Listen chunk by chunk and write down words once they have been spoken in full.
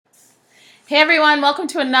Hey everyone, welcome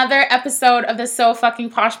to another episode of the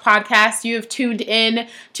Sofxposh podcast. You have tuned in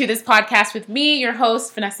to this podcast with me, your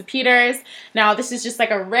host, Vanessa Peters. Now, this is just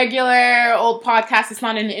like a regular old podcast. It's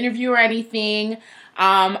not an interview or anything.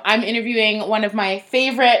 I'm interviewing one of my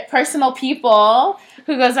favorite personal people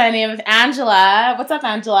who goes by the name of Angela. What's up,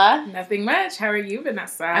 Angela? Nothing much. How are you,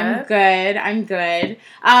 Vanessa? I'm good.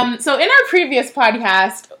 So in our previous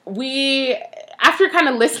podcast, after kind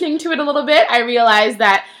of listening to it a little bit, I realized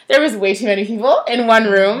that there was way too many people in one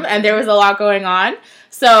room and there was a lot going on.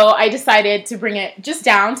 So I decided to bring it just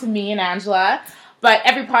down to me and Angela. But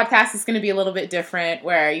every podcast is going to be a little bit different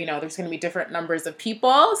where, there's going to be different numbers of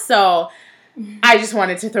people. So I just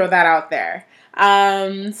wanted to throw that out there.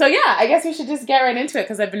 I guess we should just get right into it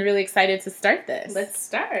because I've been really excited to start this. Let's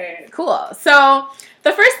start. Cool. So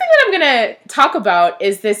the first thing that I'm going to talk about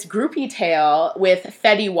is this groupie tale with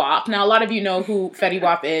Fetty Wap. Now, a lot of you know who Fetty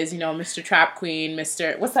Wap is. Mr. Trap Queen, what's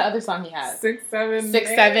that other song he has?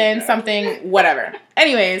 6'7", something, whatever.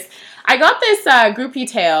 Anyways, I got this groupie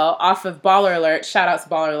tale off of Baller Alert. Shout out to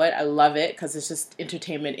Baller Alert. I love it because it's just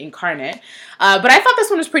entertainment incarnate. But I thought this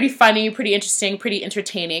one was pretty funny, pretty interesting, pretty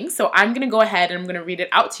entertaining. So I'm going to go ahead and I'm going to read it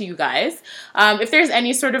out to you guys. If there's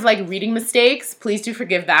any sort of reading mistakes, please do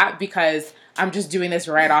forgive that because I'm just doing this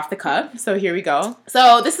right off the cuff. So here we go.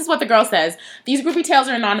 So this is what the girl says. These groupie tales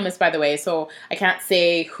are anonymous, by the way. So I can't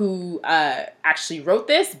say who actually wrote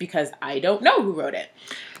this because I don't know who wrote it.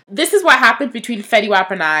 This is what happened between Fetty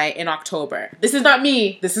Wap and I in October. This is not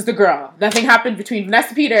me. This is the girl. Nothing happened between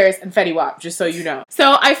Vanessa Peters and Fetty Wap, just so you know.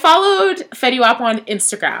 So I followed Fetty Wap on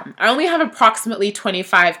Instagram. I only have approximately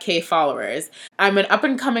 25K followers. I'm an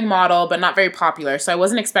up-and-coming model, but not very popular, so I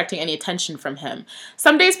wasn't expecting any attention from him.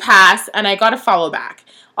 Some days passed, and I got a follow back.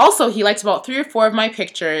 Also, he liked about 3 or 4 of my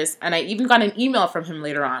pictures, and I even got an email from him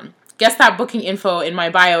later on. Guess that booking info in my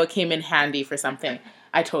bio came in handy for something.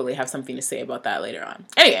 I totally have something to say about that later on.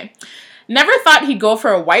 Anyway, never thought he'd go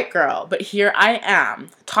for a white girl, but here I am,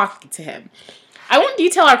 talking to him. I won't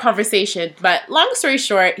detail our conversation, but long story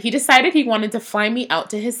short, he decided he wanted to fly me out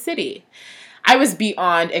to his city. I was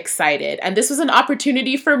beyond excited, and this was an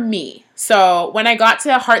opportunity for me. So when I got to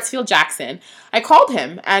Hartsfield-Jackson, I called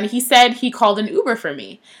him, and he said he called an Uber for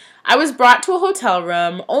me. I was brought to a hotel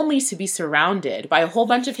room only to be surrounded by a whole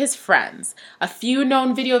bunch of his friends, a few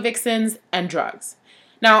known video vixens, and drugs.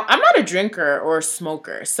 Now, I'm not a drinker or a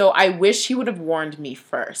smoker, so I wish he would have warned me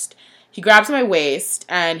first. He grabs my waist,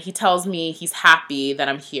 and he tells me he's happy that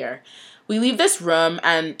I'm here. We leave this room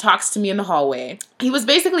and talks to me in the hallway. He was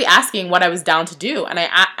basically asking what I was down to do, and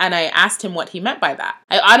I asked him what he meant by that.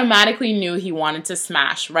 I automatically knew he wanted to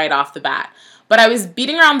smash right off the bat. But I was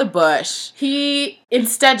beating around the bush. He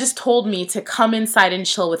instead just told me to come inside and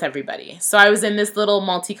chill with everybody. So I was in this little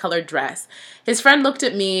multicolored dress. His friend looked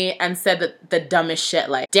at me and said the dumbest shit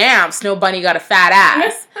like, "Damn, Snow Bunny got a fat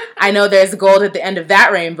ass. I know there's gold at the end of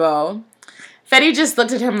that rainbow." Fetty just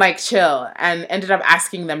looked at him like chill and ended up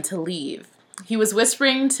asking them to leave. He was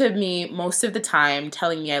whispering to me most of the time,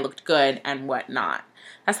 telling me I looked good and whatnot.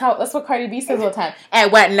 That's what Cardi B says all the time. And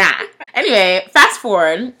whatnot. Anyway, fast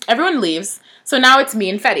forward, everyone leaves. So now it's me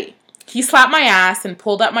and Fetty. He slapped my ass and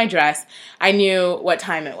pulled up my dress. I knew what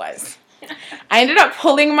time it was. I ended up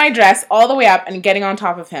pulling my dress all the way up and getting on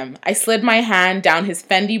top of him. I slid my hand down his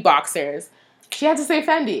Fendi boxers. She had to say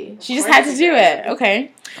Fendi. She just had to do it.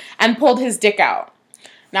 Okay. And pulled his dick out.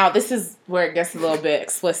 Now, this is where it gets a little bit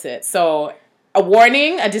explicit. So, a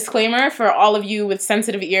warning, a disclaimer for all of you with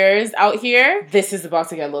sensitive ears out here. This is about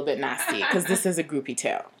to get a little bit nasty because this is a groupie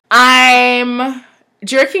tale. I'm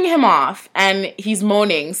jerking him off and he's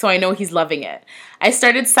moaning, so I know he's loving it. I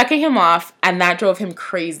started sucking him off and that drove him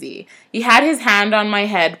crazy. He had his hand on my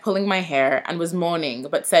head, pulling my hair, and was moaning,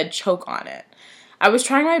 but said choke on it. I was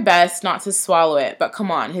trying my best not to swallow it, but come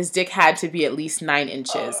on, his dick had to be at least 9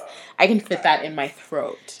 inches. I can fit that in my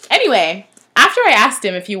throat. Anyway, after I asked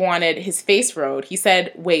him if he wanted his face rode, he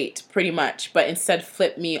said wait, pretty much, but instead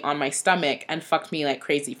flipped me on my stomach and fucked me like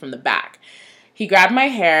crazy from the back. He grabbed my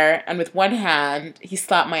hair, and with one hand, he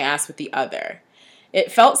slapped my ass with the other.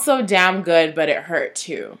 It felt so damn good, but it hurt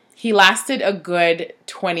too. He lasted a good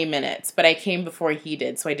 20 minutes, but I came before he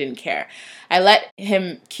did, so I didn't care. I let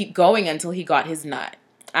him keep going until he got his nut.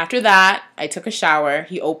 After that, I took a shower,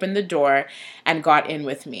 he opened the door, and got in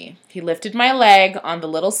with me. He lifted my leg on the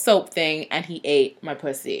little soap thing, and he ate my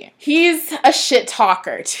pussy. He's a shit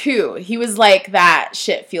talker, too. He was like, that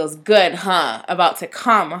shit feels good, huh? About to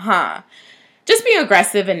come, huh? Just being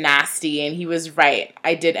aggressive and nasty, and he was right.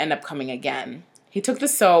 I did end up coming again. He took the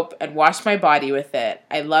soap and washed my body with it.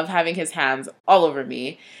 I love having his hands all over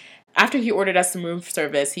me. After he ordered us some room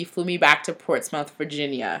service, he flew me back to Portsmouth,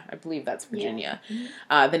 Virginia. I believe that's Virginia.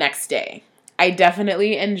 Yeah. The next day. I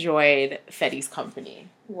definitely enjoyed Fetty's company.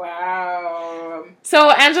 Wow.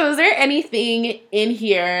 So, Angela, is there anything in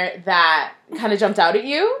here that kind of jumped out at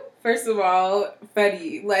you? First of all,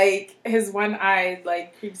 Fetty, like, his one eye,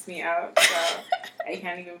 like, creeps me out, so I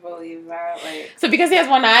can't even believe that, like... So because he has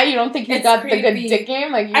one eye, you don't think he got creepy. The good dick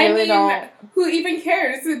game? Like, you really don't... who even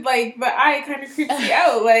cares? Like, the eye kind of creeps me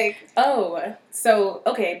out, like, oh, so,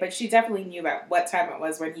 okay, but she definitely knew about what time it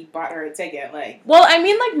was when he bought her a ticket, like... Well, I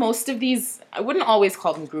mean, like, most of these, I wouldn't always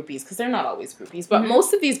call them groupies, because they're not always groupies, but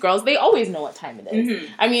most of these girls, they always know what time it is.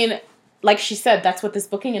 Mm-hmm. I mean... Like she said, that's what this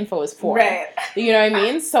booking info is for. Right. You know what I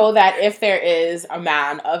mean? So that if there is a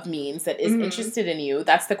man of means that is interested in you,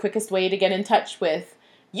 that's the quickest way to get in touch with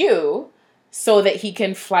you so that he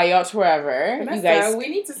can fly you out to wherever. Vanessa, you guys... we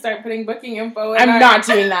need to start putting booking info in not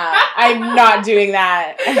doing that. I'm not doing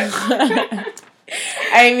that.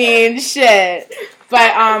 I mean, shit.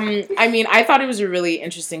 But, I mean, I thought it was a really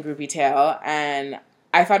interesting groupie tale, and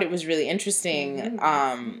I thought it was really interesting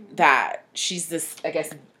that she's this, I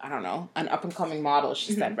guess, I don't know, an up-and-coming model,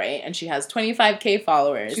 she said, right? And she has 25K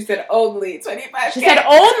followers. She said only 25K. She said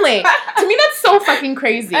only. To me, that's so fucking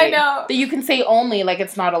crazy. I know. That you can say only like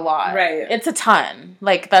it's not a lot. Right. It's a ton.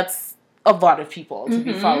 Like, that's a lot of people to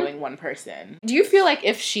be following one person. Do you feel like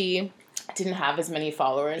if she didn't have as many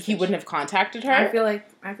followers, he wouldn't have contacted her? I feel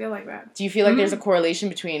like that. Do you feel like there's a correlation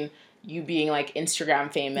between you being, like,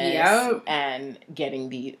 Instagram famous and getting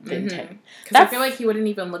the intent? Because I feel like he wouldn't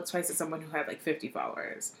even look twice at someone who had, like, 50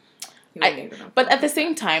 followers. But at the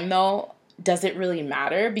same time, though, does it really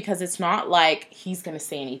matter? Because it's not like he's going to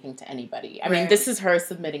say anything to anybody. I mean, this is her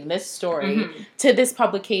submitting this story to this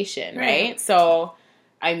publication, right? So...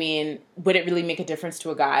 I mean, would it really make a difference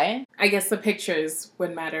to a guy? I guess the pictures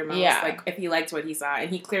would matter most. Yeah. Like, if he liked what he saw.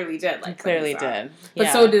 And he clearly did like what he clearly saw. Did.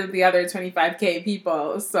 But so did the other 25K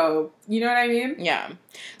people. So, you know what I mean? Yeah.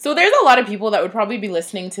 So there's a lot of people that would probably be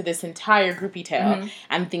listening to this entire groupie tale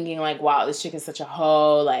and thinking, like, wow, this chick is such a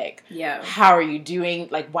hoe. Like, how are you doing?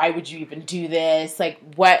 Like, why would you even do this? Like,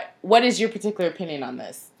 what is your particular opinion on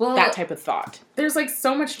this? Well, that type of thought. There's, like,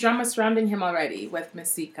 so much drama surrounding him already with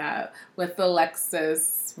Masika, with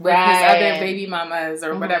Alexis, with his other baby mamas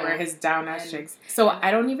or whatever, his down-ass chicks. So I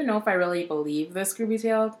don't even know if I really believe this groupie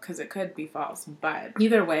tale, because it could be false. But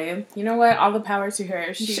either way, you know what? All the power to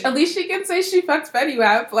her. At least she can say she fucked Fetty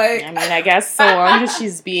Wap. Like, I mean, I guess so long as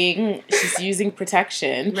she's using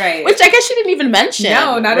protection. Right. Which I guess she didn't even mention.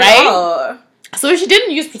 No, not at all. So if she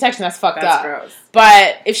didn't use protection, that's fucked up. Gross.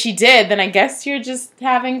 But if she did, then I guess you're just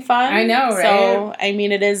having fun. I know, right? So, I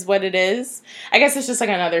mean, it is what it is. I guess it's just like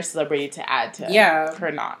another celebrity to add to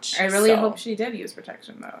her notch. I really hope she did use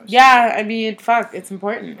protection, though. Yeah, I mean, fuck, it's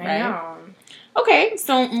important, right? I know. Okay,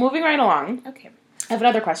 so moving right along. Okay. I have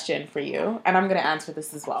another question for you, and I'm going to answer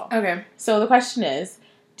this as well. Okay. So the question is,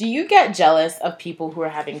 do you get jealous of people who are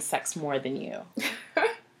having sex more than you?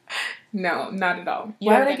 No, not at all.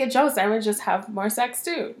 Why would I get jealous? I would just have more sex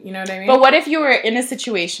too. You know what I mean? But what if you were in a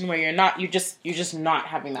situation where you're just not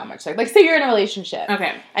having that much sex? Like, say you're in a relationship.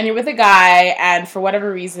 Okay. And you're with a guy, and for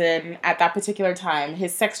whatever reason, at that particular time,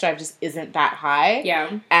 his sex drive just isn't that high.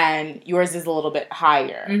 Yeah. And yours is a little bit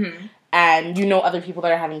higher. Mm-hmm. And you know other people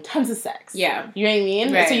that are having tons of sex. Yeah. You know what I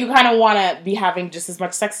mean? Right. So you kind of want to be having just as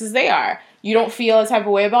much sex as they are. You don't feel a type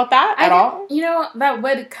of way about that at all? You know, that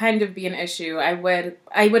would kind of be an issue. I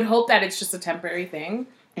would hope that it's just a temporary thing.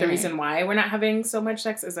 The reason why we're not having so much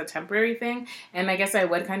sex is a temporary thing. And I guess I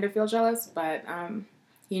would kind of feel jealous, but,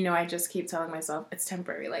 you know, I just keep telling myself it's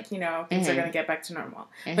temporary. Like, you know, things are going to get back to normal.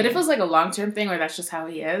 But if it was like a long-term thing where that's just how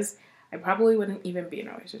he is, I probably wouldn't even be in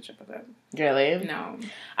a relationship with him. Really? No.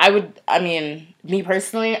 I mean, me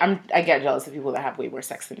personally, I get jealous of people that have way more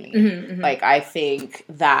sex than me. Like, I think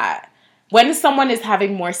that when someone is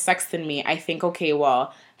having more sex than me, I think, okay,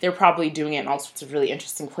 well, they're probably doing it in all sorts of really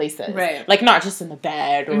interesting places. Right. Like, not just in the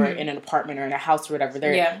bed or in an apartment or in a house or whatever.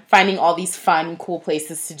 They're finding all these fun, cool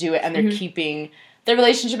places to do it, and they're keeping their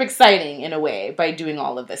relationship exciting in a way by doing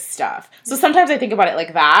all of this stuff. So sometimes I think about it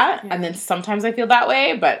like that, and then sometimes I feel that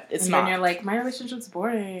way, but it's not. And then you're like, my relationship's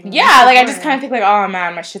boring. Yeah, like, I just kind of think like, oh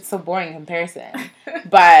man, my shit's so boring in comparison.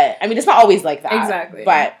 But, I mean, it's not always like that. Exactly.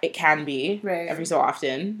 But it can be every so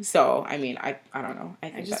often. So, I mean, I don't know.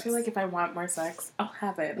 I just feel like if I want more sex, I'll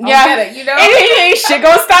have it. I'll get it, you know? Hey, shit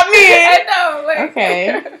gonna stop me. I know. Like.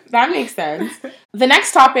 Okay, that makes sense. The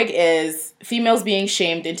next topic is females being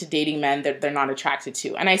shamed into dating men that they're not attracted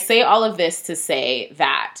to. And I say all of this to say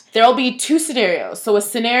that there'll be two scenarios. So a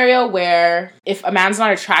scenario where if a man's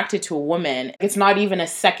not attracted to a woman, it's not even a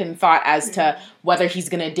second thought as to whether he's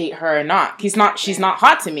going to date her or not. She's not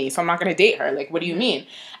hot to me, so I'm not going to date her. Like, what do you mean?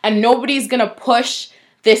 And nobody's going to push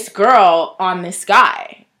this girl on this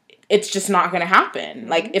guy. it's just not going to happen.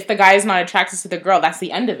 Like, if the guy is not attracted to the girl, that's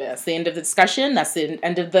the end of it. That's the end of the discussion. That's the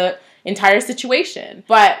end of the entire situation.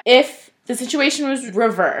 But if the situation was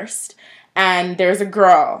reversed and there's a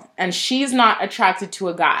girl and she's not attracted to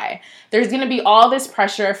a guy, there's going to be all this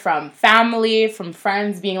pressure from family, from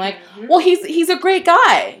friends being like, well, he's a great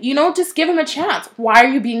guy. You know, just give him a chance. Why are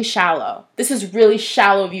you being shallow? This is really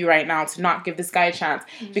shallow of you right now to not give this guy a chance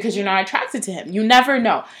because you're not attracted to him. You never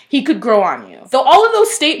know. He could grow on you. So all of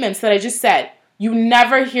those statements that I just said, you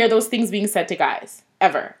never hear those things being said to guys.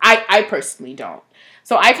 Ever. I personally don't.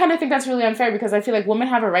 So I kind of think that's really unfair because I feel like women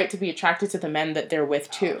have a right to be attracted to the men that they're with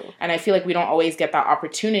too. And I feel like we don't always get that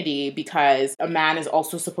opportunity because a man is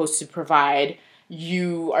also supposed to provide.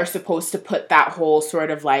 You are supposed to put that whole sort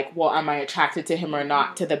of like, well, am I attracted to him or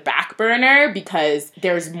not to the back burner because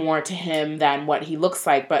there's more to him than what he looks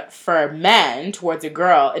like. But for men towards a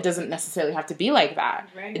girl, it doesn't necessarily have to be like that.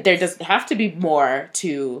 Right. There doesn't have to be more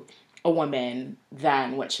to a woman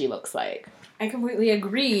than what she looks like. I completely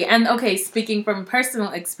agree. And okay, speaking from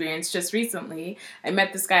personal experience, just recently, I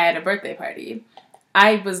met this guy at a birthday party.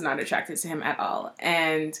 I was not attracted to him at all.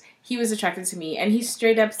 And he was attracted to me. And he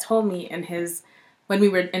straight up told me when we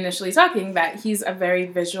were initially talking that he's a very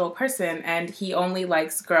visual person and he only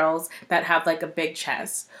likes girls that have like a big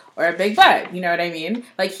chest or a big butt. You know what I mean?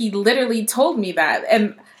 Like he literally told me that.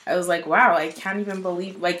 And I was like, wow, I can't even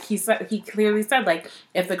believe, like, he clearly said, like,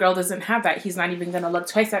 if the girl doesn't have that, he's not even going to look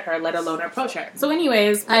twice at her, let alone approach her. So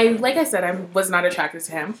anyways, like I said, I was not attracted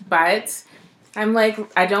to him, but I'm like,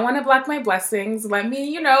 I don't want to block my blessings. Let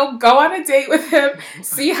me, go on a date with him,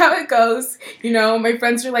 see how it goes. My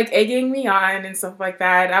friends were, like, egging me on and stuff like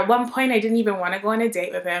that. At one point, I didn't even want to go on a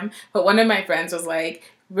date with him, but one of my friends was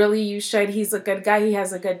like, really, you should. He's a good guy. He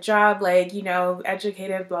has a good job, like,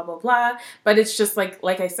 educated, blah, blah, blah. But it's just like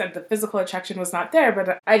I said, the physical attraction was not there.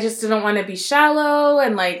 But I just didn't want to be shallow.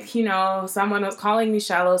 And like, someone was calling me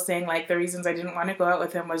shallow saying like the reasons I didn't want to go out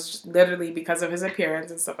with him was just literally because of his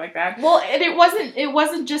appearance and stuff like that. Well, and it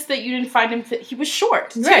wasn't just that you didn't find him he was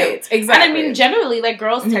short, too. Right, exactly. And I mean, generally, like,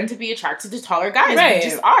 girls tend to be attracted to taller guys. Right. They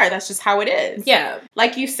just are. That's just how it is. Yeah.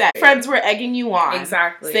 Like you said, friends were egging you on.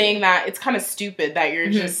 Exactly. Saying that it's kind of stupid that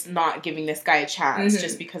you're just not giving this guy a chance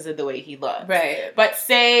just because of the way he looks. Right. But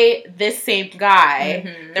say this same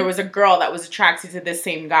guy, there was a girl that was attracted to this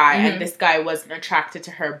same guy and this guy wasn't attracted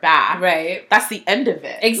to her back. Right. That's the end of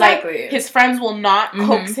it. Exactly. Like, his friends will not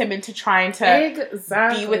coax him into trying to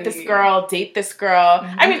be with this girl, date this girl.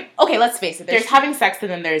 I mean, okay, let's face it. There's having sex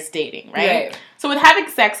and then there's dating, right? So with having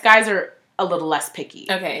sex, guys are a little less picky.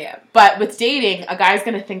 Okay, yeah. But with dating, a guy's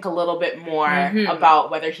going to think a little bit more about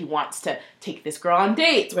whether he wants to take this girl on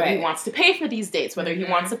dates, whether he wants to pay for these dates, whether he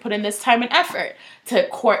wants to put in this time and effort to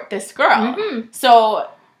court this girl. So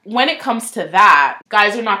when it comes to that,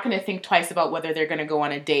 guys are not going to think twice about whether they're going to go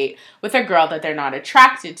on a date with a girl that they're not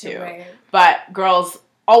attracted to. Right. But girls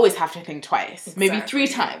always have to think twice, maybe 3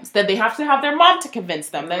 times. Then they have to have their mom to convince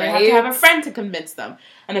them. Then they have to have a friend to convince them,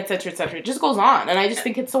 and et cetera, et cetera. It just goes on, and I just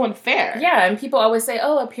think it's so unfair. Yeah, and people always say,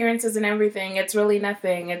 oh, appearance isn't everything. It's really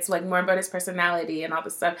nothing. It's, like, more about his personality and all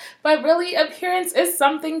this stuff. But really, appearance is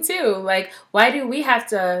something, too. Like, why do we have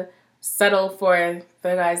to settle for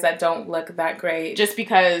the guys that don't look that great? Just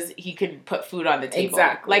because he could put food on the table.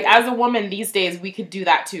 Exactly. Like, as a woman these days, we could do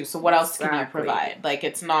that, too. So what else can you provide? Like,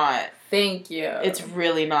 it's not... Thank you. It's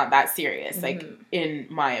really not that serious, like, in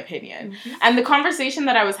my opinion. And the conversation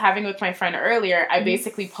that I was having with my friend earlier, I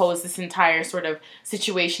basically posed this entire sort of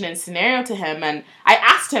situation and scenario to him. And I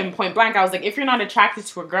asked him point blank, I was like, if you're not attracted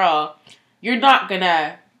to a girl, you're not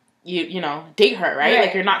gonna... You date her, right?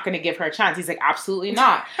 Like, you're not going to give her a chance. He's like, absolutely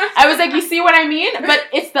not. I was like, you see what I mean? But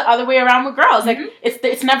it's the other way around with girls. Like,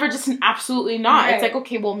 it's never just an absolutely not. Right. It's like,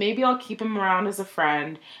 okay, well, maybe I'll keep him around as a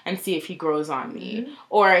friend and see if he grows on me.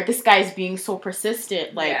 Or this guy's being so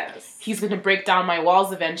persistent, like, he's going to break down my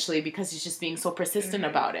walls eventually because he's just being so persistent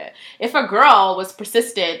about it. If a girl was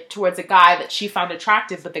persistent towards a guy that she found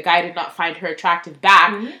attractive, but the guy did not find her attractive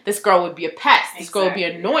back, this girl would be a pest. This girl would be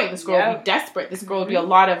annoying. This girl would be desperate. This girl would be a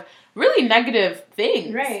lot of really negative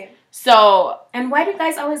things. Right. So... And why do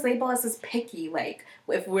guys always label us as picky, like,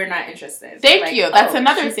 if we're not interested? Thank you. That's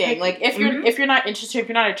another thing. Picky. Like, if you're not interested, if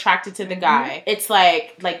you're not attracted to the guy, it's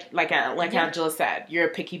like Angela said, you're a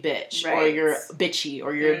picky bitch, or you're bitchy,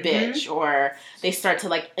 or you're a bitch, or they start to,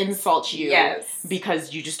 like, insult you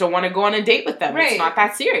because you just don't want to go on a date with them. Right. It's not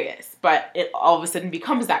that serious. But it all of a sudden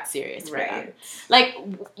becomes that serious for them. Like,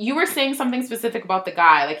 you were saying something specific about the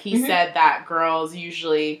guy. Like, he said that girls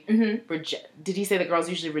usually reject... Did he say that girls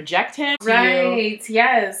usually reject him? Right.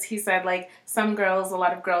 Yes. He said, like, a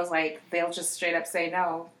lot of girls, like, they'll just straight up say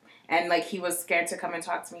no. And, like, he was scared to come and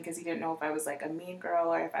talk to me because he didn't know if I was, like, a mean girl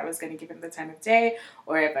or if I was going to give him the time of day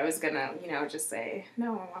or if I was going to, you know, just say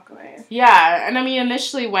no and walk away. Yeah, and I mean,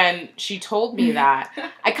 initially when she told me that,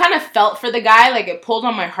 I kind of felt for the guy, like, it pulled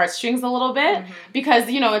on my heartstrings a little bit because,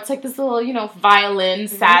 you know, it's like this little, you know, violin,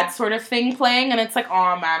 sad sort of thing playing, and it's like,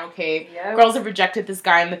 oh, man, okay, girls have rejected this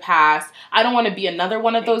guy in the past. I don't want to be another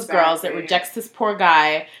one of those girls that rejects this poor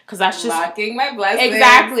guy because that's just... Blocking my blessings.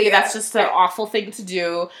 Exactly, that's just an awful thing to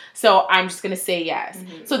do. So I'm just going to say yes.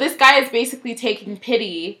 So this guy is basically taking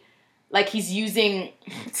pity, like he's using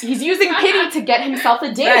pity to get himself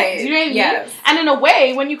a date. Right. Do you know what I mean? Yes. And in a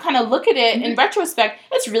way, when you kind of look at it in retrospect,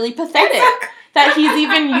 it's really pathetic that he's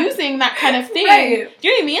even using that kind of thing. Right. Do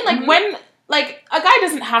you know what I mean? Like when... Like, a guy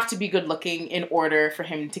doesn't have to be good looking in order for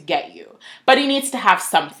him to get you. But he needs to have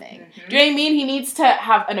something. Do you know what I mean? He needs to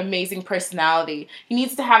have an amazing personality. He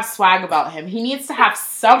needs to have swag about him. He needs to have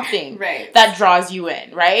something that draws you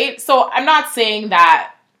in, right? So I'm not saying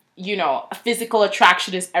that, you know, physical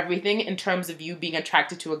attraction is everything in terms of you being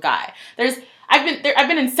attracted to a guy. I've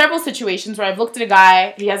been in several situations where I've looked at a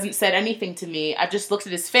guy, he hasn't said anything to me, I've just looked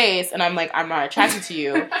at his face, and I'm like, I'm not attracted to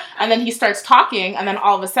you. And then he starts talking, and then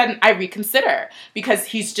all of a sudden, I reconsider, because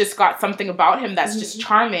he's just got something about him that's just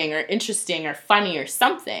charming, or interesting, or funny, or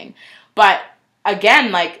something. But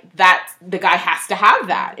again, like, that, the guy has to have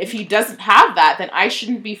that. If he doesn't have that, then I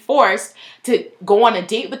shouldn't be forced to go on a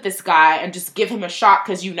date with this guy and just give him a shot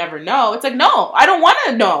because you never know. It's like, no, I don't want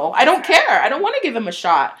to know. I don't care. I don't want to give him a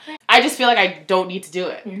shot. I just feel like I don't need to do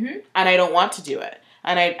it. And I don't want to do it.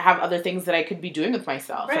 And I have other things that I could be doing with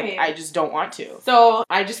myself. Like, I just don't want to. So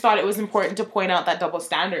I just thought it was important to point out that double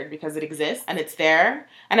standard because it exists and it's there.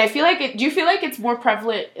 And I feel like do you feel like it's more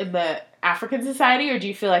prevalent in the African society, or do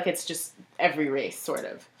you feel like it's just every race, sort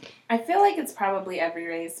of? I feel like it's probably every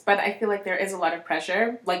race, but I feel like there is a lot of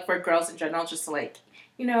pressure, like, for girls in general, just to, like,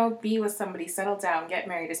 you know, be with somebody, settle down, get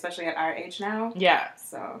married, especially at our age now. Yeah.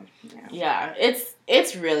 So, yeah. Yeah,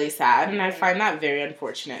 it's really sad, and I find that very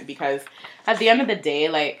unfortunate, because at the end of the day,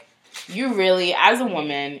 like, you really, as a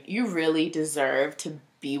woman, you really deserve to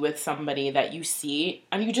be with somebody that you see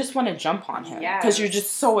and you just want to jump on him because you're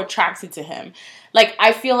just so attracted to him. Like,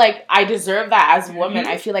 I feel like I deserve that as a woman.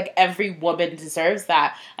 I feel like every woman deserves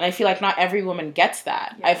that, and I feel like not every woman gets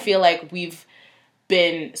that. I feel like we've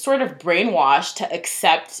been sort of brainwashed to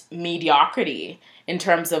accept mediocrity in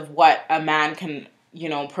terms of what a man can, you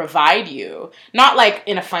know, provide you. Not like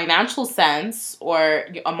in a financial sense or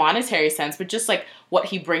a monetary sense, but just like what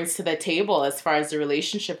he brings to the table as far as the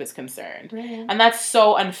relationship is concerned. And that's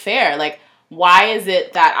so unfair. Like, why is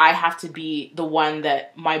it that I have to be the one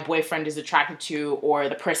that my boyfriend is attracted to or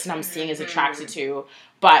the person I'm seeing is attracted to,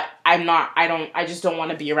 but I just don't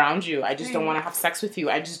want to be around you. I just don't want to have sex with you.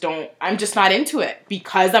 I'm just not into it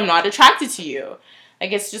because I'm not attracted to you.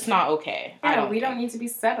 Like, it's just not okay. Yeah, we don't need to be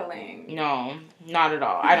settling. No, not at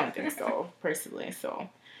all. I don't think so, personally. So,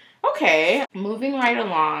 okay, moving right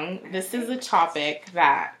along. This is a topic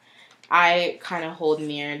that I kind of hold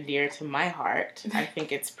near and dear to my heart. I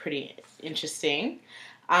think it's pretty interesting.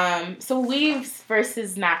 So weaves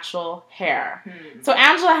versus natural hair. So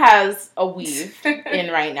Angela has a weave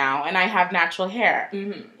in right now, and I have natural hair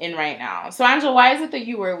in right now. So Angela, why is it that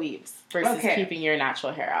you wear weaves versus keeping your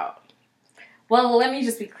natural hair out? Well, let me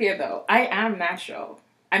just be clear, though. I am natural.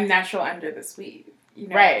 I'm natural under this weave. You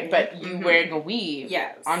know right, but you wearing a weave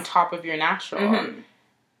on top of your natural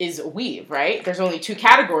is a weave, right? There's only two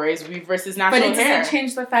categories, weave versus natural hair. But it doesn't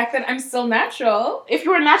change the fact that I'm still natural. If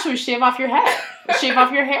you were natural, you shave off your head. Shave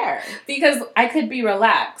off your hair. Because I could be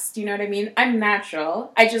relaxed, you know what I mean? I'm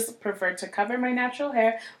natural. I just prefer to cover my natural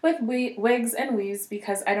hair with wigs and weaves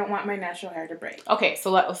because I don't want my natural hair to break. Okay, so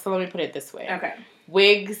let me put it this way. Okay.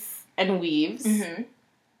 Wigs and weaves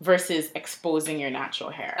versus exposing your natural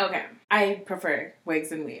hair. Okay. I prefer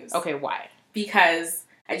wigs and weaves. Okay, why? Because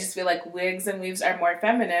I just feel like wigs and weaves are more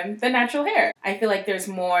feminine than natural hair. I feel like there's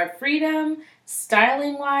more freedom,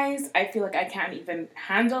 styling-wise. I feel like I can't even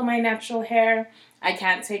handle my natural hair. I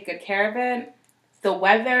can't take good care of it. The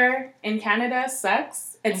weather in Canada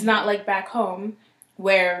sucks. It's not like back home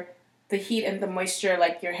where the heat and the moisture,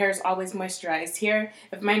 like your hair is always moisturized. Here,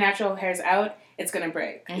 if my natural hair's out, it's going to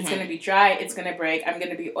break. It's going to be dry. It's going to break. I'm going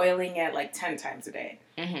to be oiling it like 10 times a day.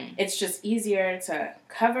 It's just easier to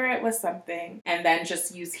cover it with something and then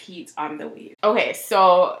just use heat on the weave. Okay,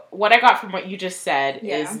 so what I got from what you just said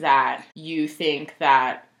is that you think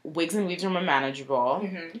that wigs and weaves are more manageable.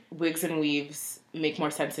 Wigs and weaves make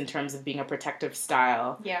more sense in terms of being a protective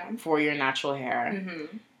style for your natural hair.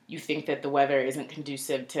 you think that the weather isn't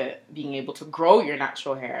conducive to being able to grow your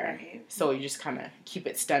natural hair. Right. So you just kind of keep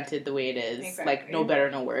it stunted the way it is. Exactly. Like, no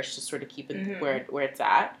better, no worse. Just sort of keep it where it's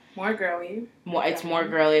at. More girly. It's more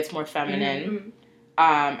girly. It's more feminine.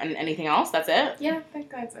 And anything else? That's it? Yeah, I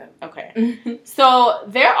think that's it. Okay. So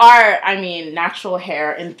there are, natural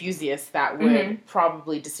hair enthusiasts that would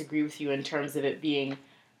probably disagree with you in terms of it being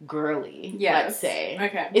girly, let's say.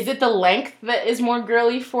 Okay. Is it the length that is more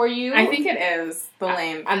girly for you? I think it is the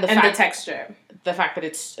length and the texture. The fact that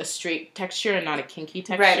it's a straight texture and not a kinky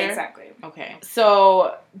texture? Right, exactly. Okay.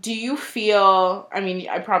 So, do you feel,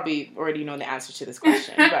 I probably already know the answer to this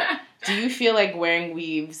question, but do you feel like wearing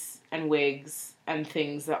weaves and wigs and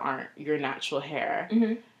things that aren't your natural hair,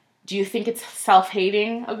 do you think it's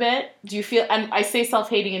self-hating a bit? Do you feel, and I say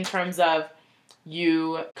self-hating in terms of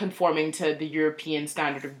you conforming to the European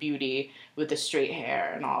standard of beauty with the straight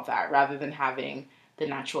hair and all of that, rather than having the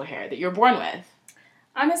natural hair that you're born with?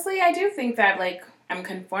 Honestly, I do think that, I'm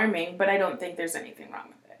conforming, but I don't think there's anything wrong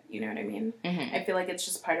with it. You know what I mean? Mm-hmm. I feel like it's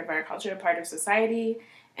just part of our culture, part of society,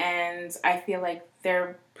 and I feel like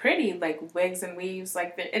they're pretty, wigs and weaves.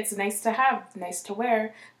 It's nice to have, nice to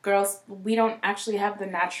wear. Girls, we don't actually have the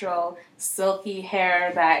natural silky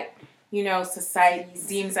hair that society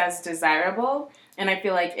deems as desirable. And I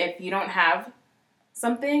feel like if you don't have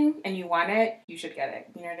something and you want it, you should get it.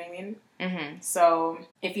 You know what I mean? Mm-hmm. So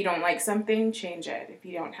if you don't like something, change it. If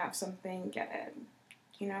you don't have something, get it.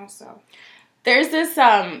 So. There's this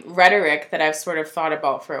rhetoric that I've sort of thought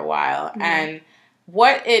about for a while. And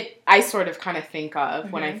what I sort of kind of think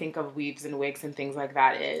of when I think of weaves and wigs and things like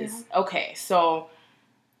that is, okay, so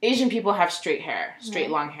Asian people have straight hair,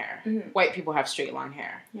 long hair. Mm-hmm. White people have straight, long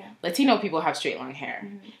hair. Yeah. Latino people have straight, long hair.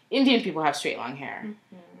 Mm-hmm. Indian people have straight, long hair.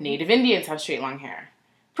 Mm-hmm. Native Indians have straight, long hair.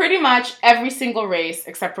 Pretty much every single race,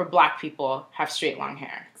 except for Black people, have straight, long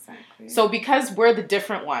hair. Exactly. So because we're the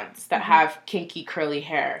different ones that have kinky, curly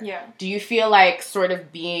hair, do you feel like sort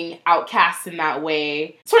of being outcast in that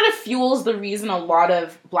way sort of fuels the reason a lot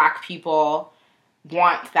of Black people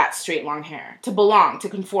want that straight, long hair, to belong, to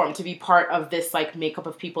conform, to be part of this makeup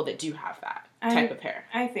of people that do have that type of hair?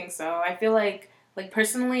 I think so. I feel like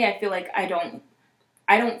personally, I feel like I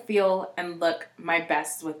don't feel and look my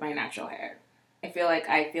best with my natural hair. I feel like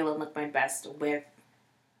I feel and look my best with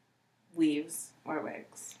weaves or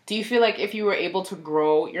wigs. Do you feel like if you were able to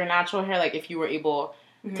grow your natural hair, if you were able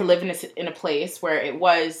to live in a place where it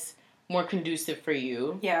was more conducive for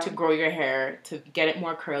you to grow your hair, to get it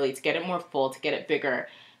more curly, to get it more full, to get it bigger,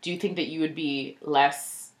 do you think that you would be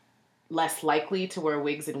less likely to wear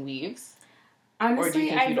wigs and weaves? Honestly, or do you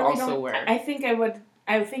think you'd also wear? I think I would.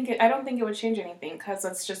 I don't think it would change anything, because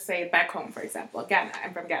let's just say back home, for example, Ghana.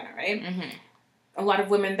 I'm from Ghana, right? Mm-hmm. A lot of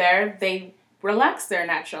women there, they relax their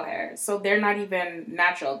natural hair. So they're not even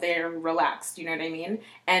natural. They're relaxed, you know what I mean?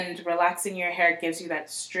 And relaxing your hair gives you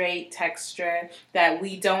that straight texture that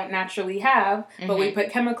we don't naturally have, but we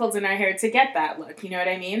put chemicals in our hair to get that look, you know what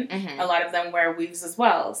I mean? Mm-hmm. A lot of them wear weaves as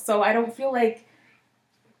well. So I don't feel like,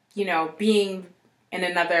 being in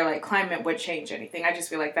another, climate would change anything. I just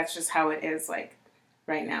feel like that's just how it is,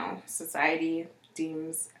 right now. Society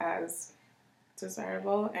deems as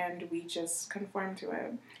desirable, and we just conform to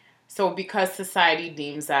it. So because society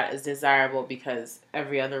deems that as desirable, because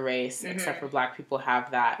every other race except for Black people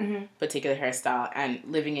have that particular hairstyle, and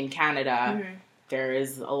living in Canada, there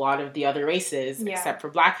is a lot of the other races except for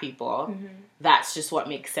Black people, that's just what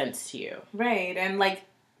makes sense to you. Right. And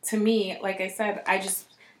to me, like I said,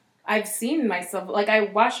 I've seen myself, I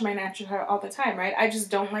wash my natural hair all the time, right? I just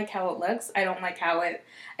don't like how it looks. I don't like how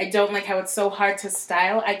it's so hard to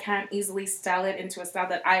style. I can't easily style it into a style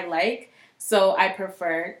that I like. So I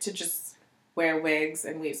prefer to just wear wigs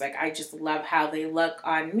and weaves. I just love how they look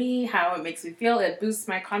on me, how it makes me feel. It boosts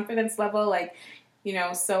my confidence level,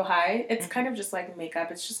 so high. It's kind of just like makeup.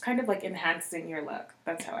 It's just kind of enhancing your look.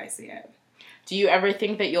 That's how I see it. Do you ever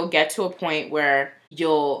think that you'll get to a point where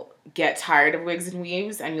you'll get tired of wigs and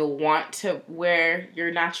weaves and you'll want to wear your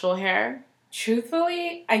natural hair?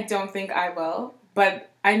 Truthfully, I don't think I will. But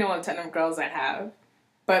I know a ton of girls that have.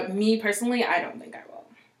 But me personally, I don't think I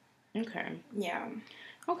will. Okay. Yeah.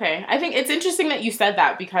 Okay. I think it's interesting that you said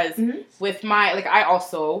that, because with my, I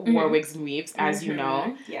also wore wigs and weaves, as you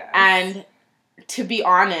know. Yeah. And to be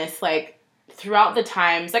honest, throughout the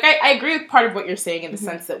times, I agree with part of what you're saying in the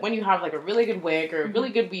sense that when you have, a really good wig or a really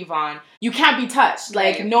good weave on, you can't be touched.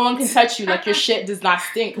 Right. No one can touch you. Your shit does not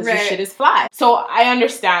stink because your shit is fly. So I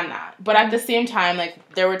understand that. But at the same time,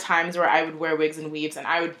 there were times where I would wear wigs and weaves and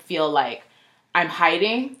I would feel I'm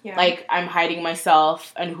hiding. Yeah. I'm hiding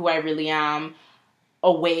myself and who I really am.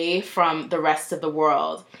 away from the rest of the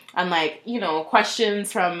world. And, like, you know,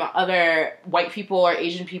 questions from other white people or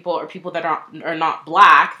Asian people or people that are not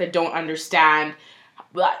black that don't understand,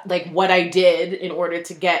 like, what I did in order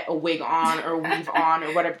to get a wig on or weave on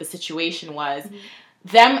or whatever the situation was. Mm-hmm.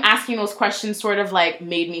 Them asking those questions sort of, like,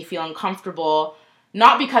 made me feel uncomfortable,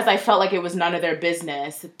 not because I felt like it was none of their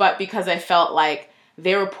business, but because I felt like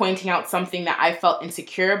they were pointing out something that I felt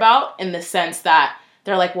insecure about, in the sense that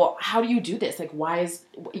they're like, well, how do you do this? Like, why is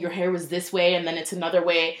your hair was this way and then it's another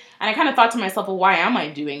way? And I kind of thought to myself, well, why am I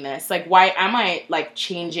doing this? Like, why am I, like,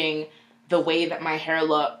 changing the way that my hair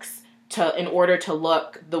looks in order to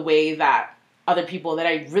look the way that other people that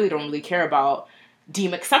I really don't really care about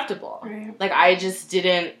deem acceptable? Right. Like, I just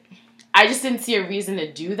didn't see a reason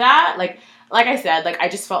to do that. Like I said, like, I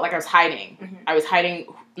just felt like I was hiding. Mm-hmm. I was hiding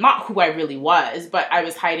not who I really was, but I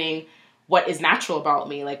was hiding what is natural about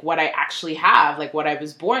me, like what I actually have, like what I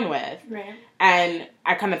was born with. Right. And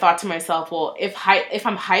I kind of thought to myself, well, if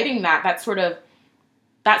I'm hiding that sort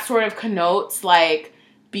of connotes, like,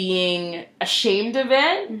 being ashamed of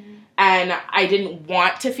it. Mm-hmm. And I didn't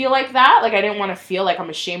want to feel like that. Like, I didn't want to feel like I'm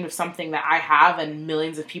ashamed of something that I have and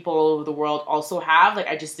millions of people all over the world also have. Like,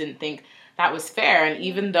 I just didn't think that was fair. And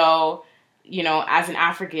even though, you know, as an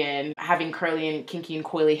African, having curly and kinky and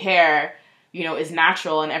coily hair, you know, is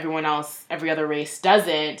natural and everyone else, every other race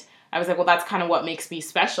doesn't, I was like, well, that's kind of what makes me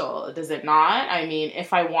special, does it not? I mean,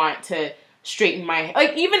 if I want to straighten my,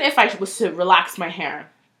 like, even if I was to relax my hair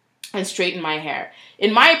and straighten my hair,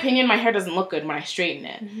 in my opinion, my hair doesn't look good when I straighten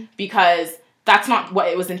it, mm-hmm. because that's not what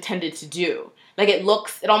it was intended to do. Like,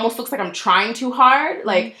 it almost looks like I'm trying too hard,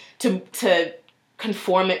 like, to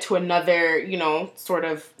conform it to another, you know, sort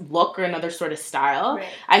of look or another sort of style. Right.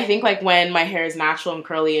 I think, like, when my hair is natural and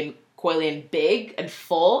curly and coily and big and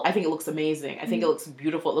full, I think it looks amazing. I think it looks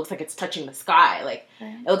beautiful. It looks like it's touching the sky. Like,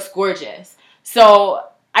 it looks gorgeous. So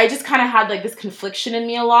I just kind of had, like, this confliction in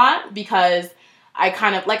me a lot, because I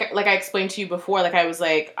kind of, like I explained to you before, like, I was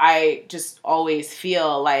like, I just always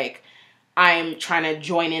feel like I'm trying to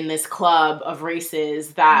join in this club of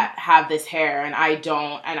races that have this hair and I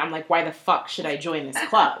don't, and I'm like, why the fuck should I join this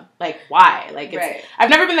club? Like, why? Like, it's, I've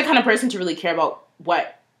never been the kind of person to really care about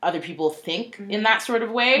what other people think mm-hmm. in that sort of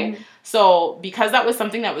way. Mm-hmm. So because that was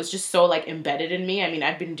something that was just so, like, embedded in me, I mean,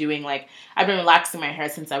 I've been relaxing my hair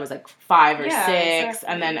since I was like 5 or 6. Exactly.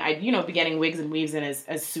 And then I'd, you know, be getting wigs and weaves in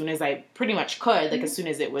as soon as I pretty much could, like, mm-hmm. as soon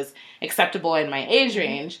as it was acceptable in my age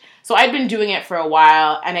range. So I'd been doing it for a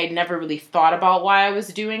while and I'd never really thought about why I was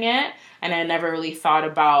doing it. And I never really thought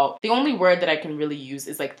about, the only word that I can really use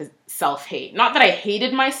is, like, the self-hate. Not that I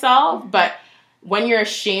hated myself, but when you're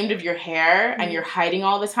ashamed of your hair and you're hiding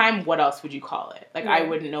all the time, what else would you call it? Like, I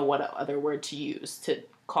wouldn't know what other word to use to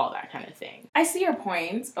call that kind of thing. I see your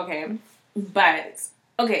point, okay, but,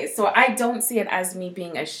 okay, so I don't see it as me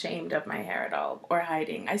being ashamed of my hair at all, or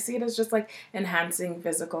hiding. I see it as just, like, enhancing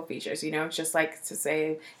physical features, you know, just like to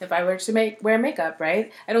say, if I were to wear makeup,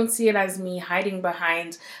 right? I don't see it as me hiding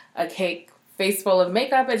behind a cake face full of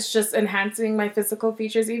makeup. It's just enhancing my physical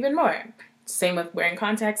features even more. Same with wearing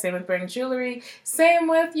contacts, same with wearing jewelry, same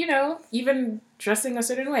with, you know, even dressing a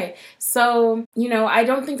certain way. So, you know, I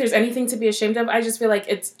don't think there's anything to be ashamed of. I just feel like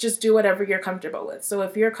it's just do whatever you're comfortable with. So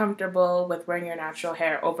if you're comfortable with wearing your natural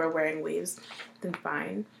hair over wearing weaves, then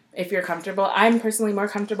fine. If you're comfortable, I'm personally more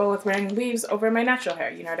comfortable with wearing weaves over my natural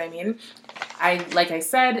hair. You know what I mean? Like I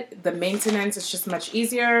said, the maintenance is just much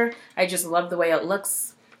easier. I just love the way it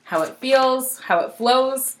looks, how it feels, how it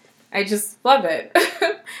flows. I just love it.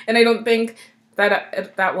 And I don't think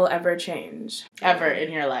that will ever change. Ever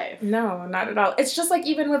in your life? No, not at all. It's just like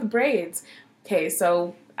even with braids. Okay,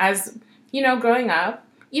 so as, you know, growing up,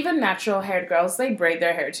 even natural-haired girls, they braid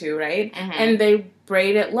their hair too, right? Mm-hmm. And they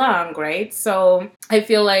braid it long, right? So I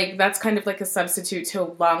feel like that's kind of like a substitute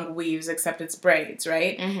to long weaves, except it's braids,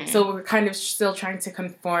 right? Mm-hmm. So we're kind of still trying to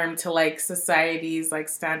conform to, like, society's, like,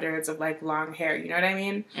 standards of, like, long hair. You know what I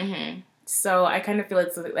mean? Mm-hmm. So I kind of feel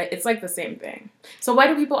it's like the same thing. So why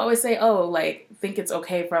do people always say, oh, like, think it's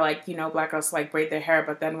okay for, like, you know, black girls to, like, braid their hair,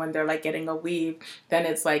 but then when they're, like, getting a weave, then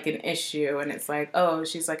it's, like, an issue, and it's like, oh,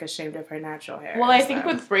 she's, like, ashamed of her natural hair. Well, I think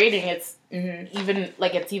with braiding, it's even,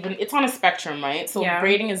 like, it's on a spectrum, right? So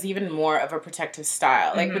braiding is even more of a protective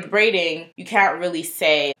style. Like, with braiding, you can't really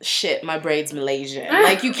say, shit, my braid's Malaysian.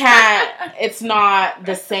 Like, you can't, it's not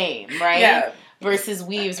the same, right? Yeah. Versus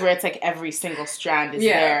weaves, where it's like every single strand is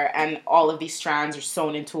there, and all of these strands are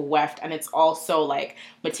sewn into a weft, and it's also, like,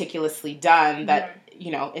 meticulously done. That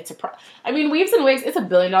you know, it's I mean, weaves and wigs, it's $1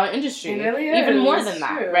 billion industry. It really is. Even more than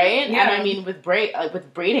that, right? Yeah. And I mean, with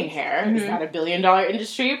braiding hair, is that $1 billion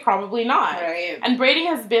industry? Probably not. Right. And braiding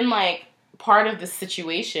has been, like, part of the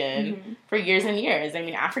situation for years and years. I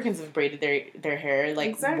mean, Africans have braided their hair,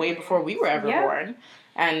 like, way before we were ever born.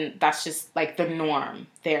 And that's just, like, the norm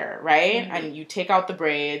there, right? And you take out the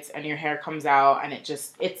braids, and your hair comes out, and it's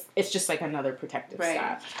just, like, another protective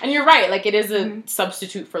style. And you're right, like, it is a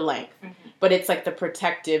substitute for length. But it's, like, the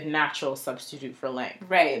protective, natural substitute for length.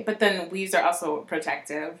 Right, but then weaves are also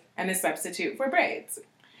protective and a substitute for braids.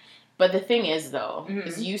 But the thing is, though,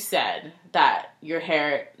 is you said that your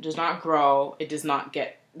hair does not grow, it does not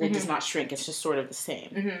shrink, it's just sort of the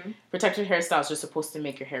same. Protective hairstyles are just supposed to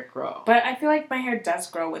make your hair grow. But I feel like my hair does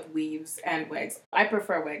grow with weaves and wigs. I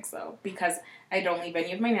prefer wigs, though, because I don't leave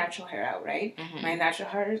any of my natural hair out, right? My natural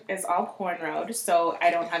hair is all cornrowed, so I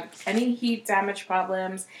don't have any heat damage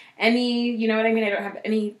problems, you know what I mean? I don't have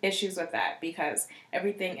any issues with that, because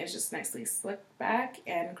everything is just nicely slicked back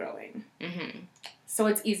and growing. So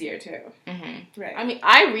it's easier, too. Right. I mean,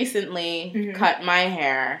 I recently cut my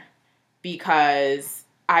hair because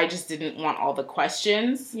I just didn't want all the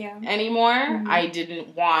questions anymore. I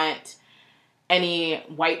didn't want any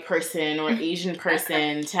white person or Asian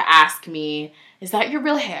person to ask me, is that your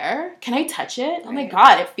real hair? Can I touch it? Right. Oh my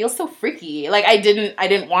God, it feels so freaky. Like, I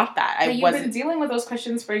didn't want that. But you've been dealing with those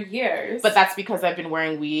questions for years. But that's because I've been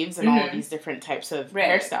wearing weaves and all of these different types of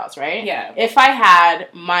hairstyles, right? Yeah. If I had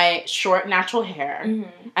my short natural hair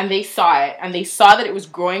and they saw it, and they saw that it was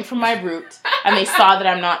growing from my root, and they saw that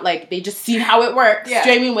I'm not, like, they just see how it works,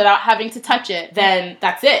 streaming without having to touch it, then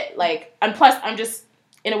that's it. Like, and plus, I'm just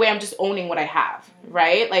owning what I have,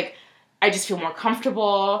 right? Like, I just feel more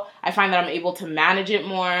comfortable. I find that I'm able to manage it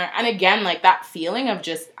more. And again, like, that feeling of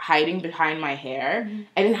just hiding behind my hair,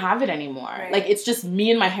 I didn't have it anymore. Right. Like, it's just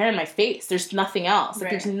me and my hair and my face. There's nothing else.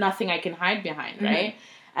 Like, there's nothing I can hide behind, right?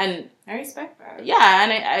 And I respect that. Yeah,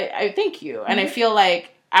 and I thank you. And I feel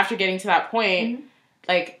like after getting to that point,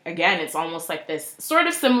 like, again, it's almost like this, sort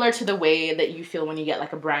of similar to the way that you feel when you get,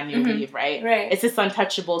 like, a brand new weave, right? Right. It's this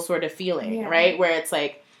untouchable sort of feeling, right? Where it's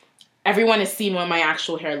like, everyone has seen what my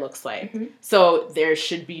actual hair looks like. So there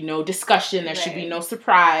should be no discussion. There should be no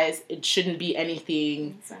surprise. It shouldn't be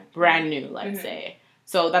anything brand new, let's say.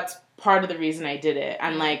 So that's part of the reason I did it.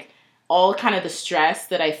 And, like, all kind of the stress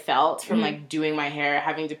that I felt from, like, doing my hair,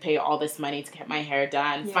 having to pay all this money to get my hair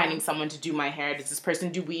done, finding someone to do my hair. Does this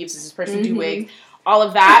person do weaves? Does this person do wigs? All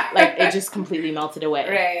of that, like, it just completely melted away.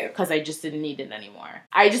 Right. Because I just didn't need it anymore.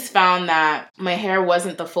 I just found that my hair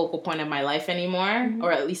wasn't the focal point of my life anymore.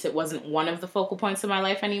 Or at least it wasn't one of the focal points of my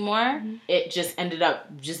life anymore. It just ended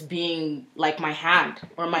up just being like my hand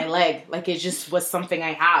or my leg. Like, it just was something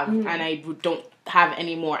I have. And I don't have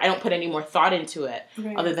any more. I don't put any more thought into it.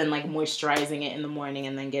 Other than, like, moisturizing it in the morning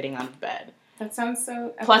and then getting out of bed. That sounds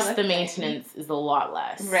so Plus, the maintenance is a lot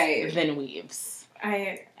less than weaves.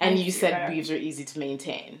 And you said weaves are easy to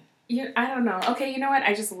maintain. I don't know. Okay, you know what?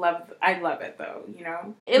 I love it, though, you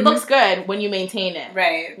know? It looks good when you maintain it.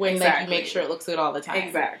 Right, when, like, you make sure it looks good all the time.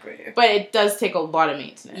 Exactly. But it does take a lot of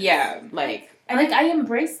maintenance. Yeah. Like, I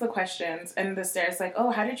embrace the questions and the stares, like,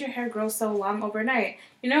 oh, how did your hair grow so long overnight?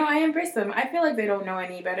 You know, I embrace them. I feel like they don't know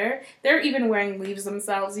any better. They're even wearing weaves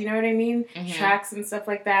themselves, you know what I mean? Tracks and stuff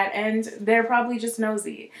like that, and they're probably just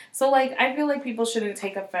nosy. So, like, I feel like people shouldn't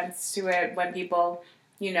take offense to it when people,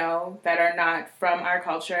 you know, that are not from our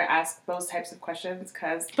culture ask those types of questions,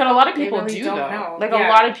 because but a lot of people really do, don't though. know. Like, a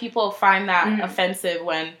lot of people find that offensive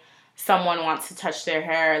when someone wants to touch their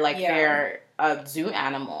hair like they're a zoo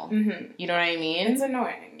animal. You know what I mean? It's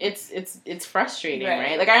annoying. It's frustrating,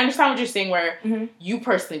 right? Like, I understand what you're saying where you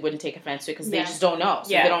personally wouldn't take offense to it because they just don't know. So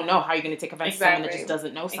they don't know how you're going to take offense to someone that just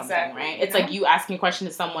doesn't know something, right? It's like you asking a question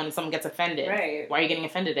to someone and someone gets offended. Right. Why are you getting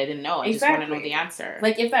offended? I didn't know. I just want to know the answer.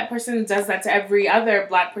 Like, if that person does that to every other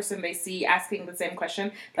black person they see asking the same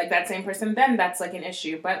question, like that same person, then that's, like, an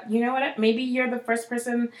issue. But you know what? Maybe you're the first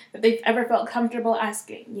person that they've ever felt comfortable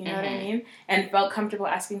asking. You know what I mean? And felt comfortable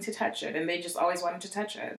asking to touch it. And they just always wanted to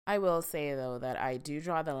touch it. I will say, though, that I do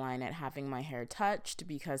draw the line at having my hair touched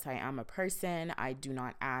because I am a person. I do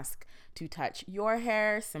not ask to touch your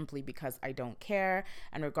hair simply because I don't care.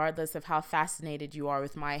 And regardless of how fascinated you are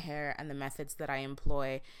with my hair and the methods that I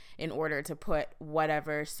employ in order to put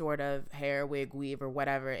whatever sort of hair, wig, weave, or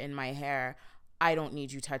whatever in my hair, I don't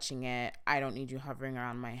need you touching it. I don't need you hovering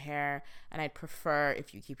around my hair. And I'd prefer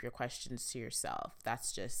if you keep your questions to yourself.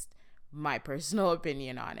 That's just my personal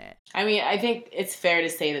opinion on it. I mean, I think it's fair to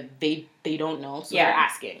say that they don't know, so they're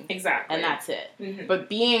asking. Exactly. And that's it. But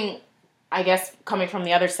being, I guess, coming from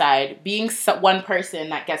the other side, being one person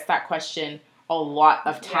that gets that question a lot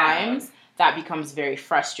of times, that becomes very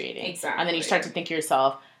frustrating. Exactly. And then you start to think to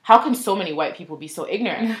yourself, how can so many white people be so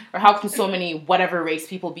ignorant? Or how can so many whatever race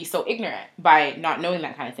people be so ignorant by not knowing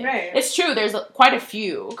that kind of thing? Right. It's true, there's quite a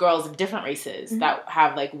few girls of different races that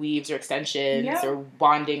have, like, weaves or extensions or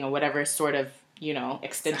bonding or whatever sort of, you know,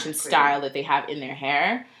 extension style that they have in their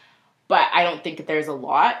hair. But I don't think that there's a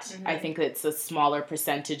lot. I think it's a smaller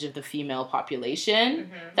percentage of the female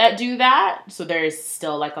population that do that. So there's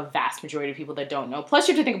still, like, a vast majority of people that don't know. Plus,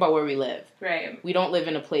 you have to think about where we live. Right. We don't live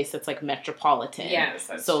in a place that's, like, metropolitan. Yes,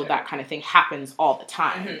 that's so true. That kind of thing happens all the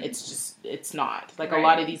time. It's just, it's not. Like, a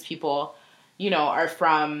lot of these people, you know, are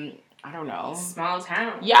from, I don't know. Small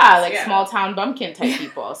town. Yeah, like small town bumpkin type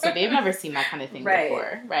people. So they've never seen that kind of thing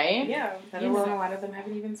before, right? Yeah. Let alone a lot of them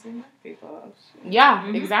haven't even seen black people. Yeah,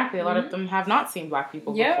 exactly. A lot of them have not seen black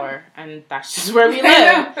people before. And that's just where we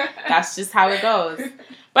live. That's just how it goes.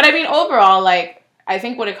 But I mean, overall, like, I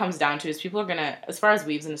think what it comes down to is people are going to, as far as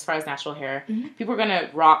weaves and as far as natural hair, people are going to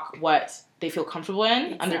rock what they feel comfortable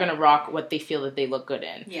in, and they're going to rock what they feel that they look good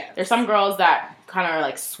in. Yes. There's some girls that kind of are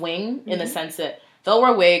like swing in the sense that they'll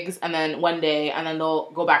wear wigs and then one day and then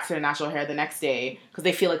they'll go back to their natural hair the next day because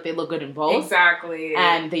they feel like they look good in both. Exactly.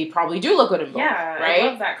 And they probably do look good in both. Yeah, right? I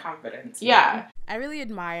love that confidence. Yeah. I really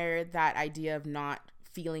admire that idea of not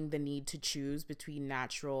feeling the need to choose between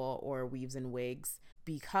natural or weaves and wigs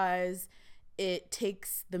because it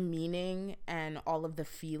takes the meaning and all of the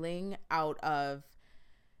feeling out of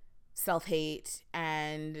self-hate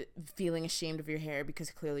and feeling ashamed of your hair because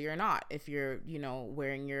clearly you're not. If you're, you know,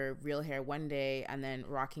 wearing your real hair one day and then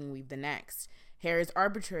rocking weave the next, hair is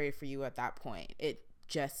arbitrary for you at that point. It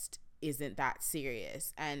just isn't that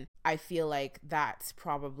serious. And I feel like that's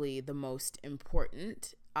probably the most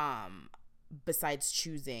important, besides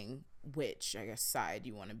choosing which, I guess, side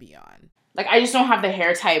you want to be on. Like, I just don't have the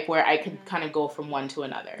hair type where I could kind of go from one to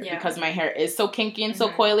another because my hair is so kinky and so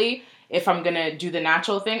coily. If I'm going to do the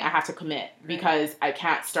natural thing, I have to commit because I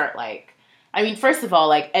can't start, like, I mean, first of all,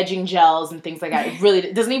 like, edging gels and things like that, it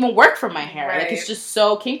really doesn't even work for my hair. Like, it's just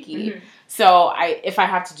so kinky. So if I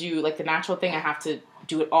have to do, like, the natural thing, I have to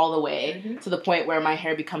do it all the way to the point where my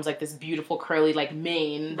hair becomes, like, this beautiful, curly, like,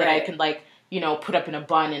 mane that I can, like, you know, put up in a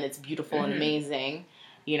bun and it's beautiful and amazing.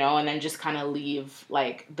 You know, and then just kind of leave,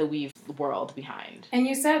 like, the weave world behind. And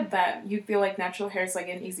you said that you feel like natural hair is, like,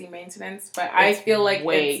 an easy maintenance, but I feel like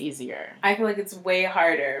way easier. I feel like it's way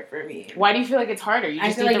harder for me. Why do you feel like it's harder? You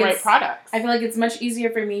just need the right products. I feel like it's much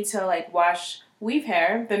easier for me to, like, wash weave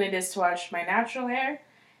hair than it is to wash my natural hair.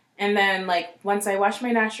 And then, like, once I wash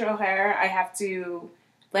my natural hair, I have to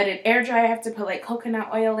let it air dry. I have to put, like, coconut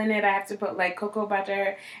oil in it. I have to put, like, cocoa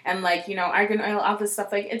butter and, like, you know, argan oil, all this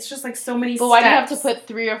stuff. Like, it's just, like, so many steps. But why do you have to put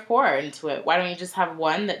 3 or 4 into it? Why don't you just have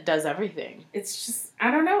one that does everything? It's just,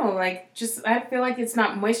 I don't know. Like, just, I feel like it's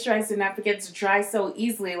not moisturized enough. It gets dry so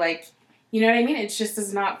easily. Like, you know what I mean? It just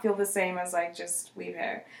does not feel the same as, like, just weave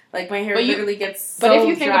hair. Like, my hair literally gets so But if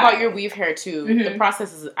you think dry. about your weave hair, too, the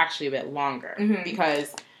process is actually a bit longer.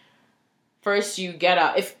 Because first you get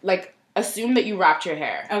assume that you wrapped your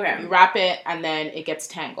hair. Okay. You wrap it, and then it gets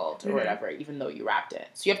tangled or whatever, even though you wrapped it.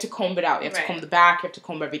 So you have to comb it out. You have to comb the back. You have to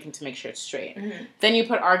comb everything to make sure it's straight. Then you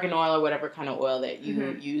put argan oil or whatever kind of oil that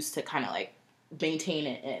you use to kind of, like, maintain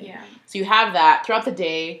it in. Yeah. So you have that. Throughout the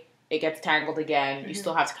day, it gets tangled again. You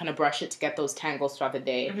still have to kind of brush it to get those tangles throughout the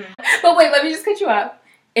day. But wait, let me just cut you up.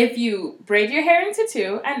 If you braid your hair into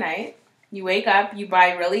 2 at night, you wake up, you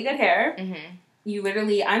buy really good hair, you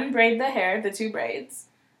literally unbraid the hair, the 2 braids,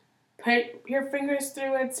 put your fingers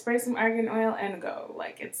through it, spray some argan oil, and go.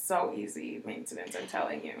 Like, it's so easy maintenance, I'm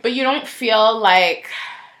telling you. But you don't feel like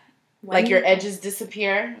your edges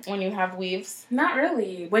disappear when you have weaves? Not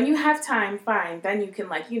really. When you have time, fine. Then you can,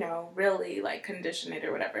 like, you know, really, like, condition it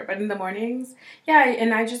or whatever. But in the mornings, yeah,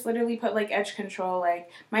 and I just literally put, like, edge control. Like,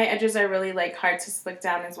 my edges are really, like, hard to slick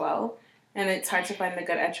down as well. And it's hard to find the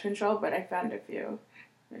good edge control, but I found a few,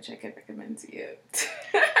 which I could recommend to you.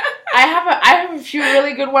 I have a few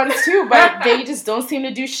really good ones too, but they just don't seem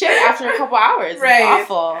to do shit after a couple hours. Right. It's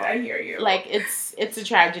awful. I hear you. Like, it's a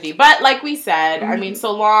tragedy. But like we said, I mean,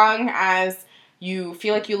 so long as you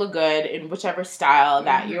feel like you look good in whichever style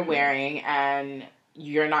that you're wearing and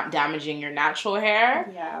you're not damaging your natural hair,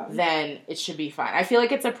 then it should be fine. I feel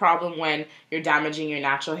like it's a problem when you're damaging your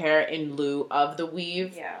natural hair in lieu of the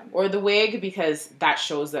weave or the wig, because that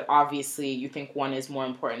shows that obviously you think one is more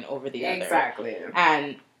important over the other. Exactly.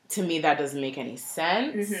 And to me, that doesn't make any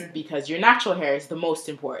sense because your natural hair is the most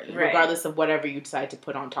important, regardless of whatever you decide to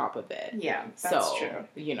put on top of it. Yeah, that's true.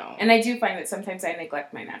 You know. And I do find that sometimes I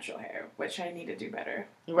neglect my natural hair, which I need to do better.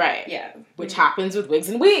 Right. Yeah. Which happens with wigs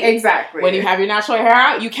and weaves. Exactly. When you have your natural hair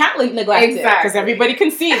out, you can't neglect it because everybody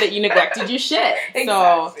can see that you neglected your shit. Exactly.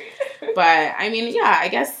 So, but I mean, yeah, I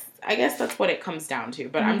guess I guess that's what it comes down to.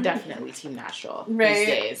 But I'm definitely team natural these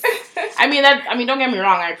days. I mean, don't get me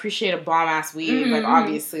wrong. I appreciate a bomb ass weave. Like,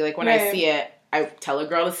 obviously, like when I see it, I tell a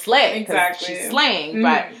girl to slay because she's slaying.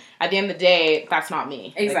 But at the end of the day, that's not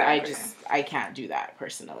me. Exactly. Like, I can't do that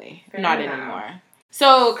personally. Not anymore.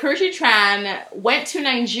 So Karrueche Tran went to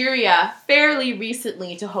Nigeria fairly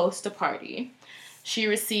recently to host a party. She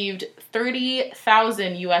received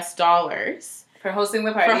 $30,000 US for hosting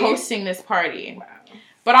the party. For hosting this party. Wow.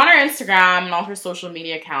 But on her Instagram and all her social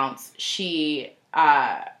media accounts, she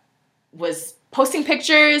was posting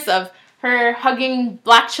pictures of her hugging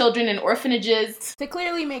black children in orphanages to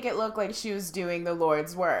clearly make it look like she was doing the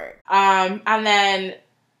Lord's work. And then,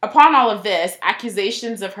 upon all of this,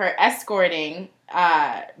 accusations of her escorting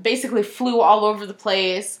basically flew all over the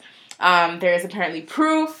place. There is apparently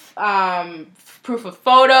proof of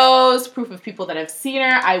photos, proof of people that have seen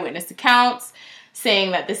her, eyewitness accounts,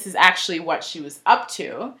 saying that this is actually what she was up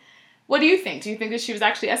to. What do you think? Do you think that she was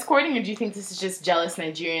actually escorting, or do you think this is just jealous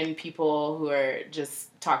Nigerian people who are just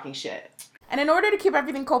talking shit? And in order to keep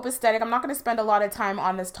everything copacetic, I'm not going to spend a lot of time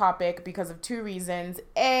on this topic because of two reasons.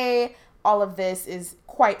 A, all of this is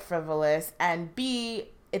quite frivolous, and B,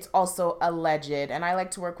 it's also alleged, and I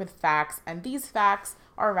like to work with facts, and these facts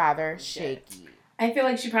are rather shaky. I feel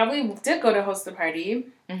like she probably did go to host the party,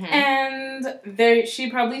 and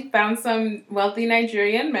she probably found some wealthy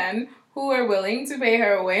Nigerian men who were willing to pay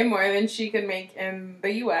her way more than she could make in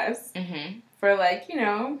the U.S. For, like, you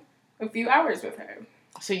know, a few hours with her.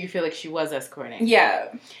 So you feel like she was escorting?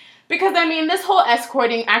 Yeah. Because, I mean, this whole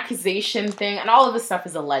escorting accusation thing and all of this stuff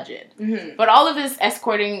is alleged. But all of this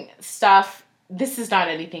escorting stuff, this is not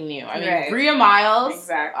anything new. I mean, Bria Miles,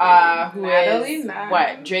 who Natalie is,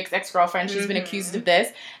 Nunn. Drake's ex-girlfriend, she's been accused of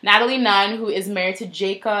this. Natalie Nunn, who is married to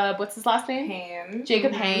Jacob, what's his last name? Hain.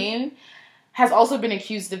 Jacob Hain, has also been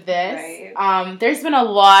accused of this. There's been a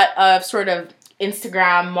lot of sort of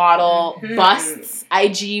Instagram model busts,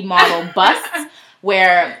 IG model busts,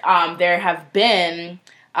 where there have been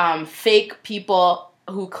fake people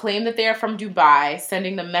who claim that they are from Dubai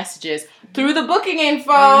sending them messages through the booking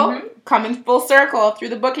info, coming full circle through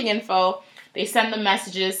the booking info. They send them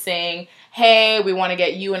messages saying, hey, we want to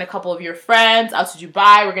get you and a couple of your friends out to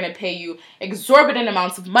Dubai. We're going to pay you exorbitant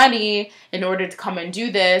amounts of money in order to come and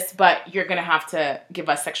do this, but you're going to have to give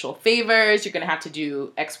us sexual favors. You're going to have to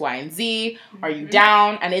do X, Y, and Z. Are you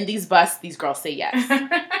down? And in these busts, these girls say yes.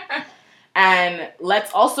 And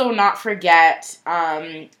let's also not forget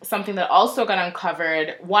something that also got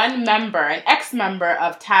uncovered. One member, an ex-member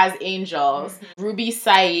of Taz Angels, Ruby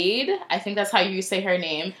Saeed, I think that's how you say her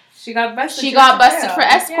name. She got busted. For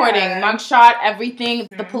escorting. Mugshot, everything.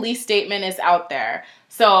 The police statement is out there.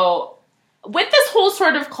 So with this whole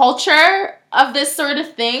sort of culture of this sort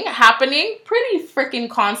of thing happening pretty freaking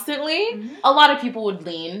constantly, a lot of people would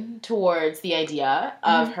lean towards the idea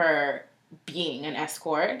of her being an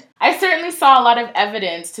escort. I certainly saw a lot of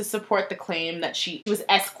evidence to support the claim that she was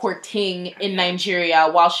escorting in Nigeria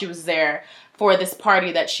while she was there for this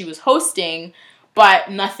party that she was hosting,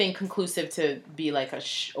 but nothing conclusive to be like a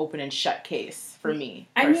open and shut case for me,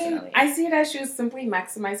 personally. I mean, I see it as she was simply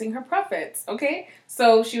maximizing her profits, okay?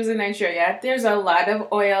 So she was in Nigeria. There's a lot of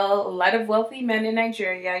oil, a lot of wealthy men in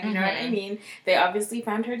Nigeria, you know what I mean? They obviously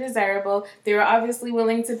found her desirable. They were obviously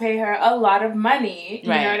willing to pay her a lot of money, you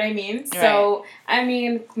know what I mean? So, I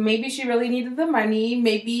mean, maybe she really needed the money.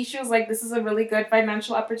 Maybe she was like, this is a really good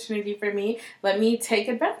financial opportunity for me. Let me take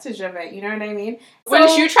advantage of it, you know what I mean?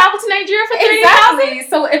 Wouldn't you travel to Nigeria for $30,000? Exactly.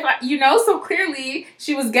 So so clearly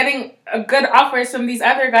she was getting a good offers from these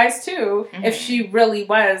other guys too. If she really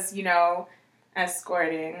was,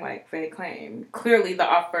 escorting like they claim. Clearly the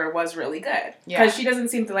offer was really good. Because she doesn't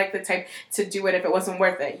seem to like the type to do it if it wasn't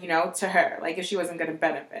worth it, to her. Like if she wasn't going to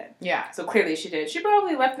benefit. Yeah. So clearly she did. She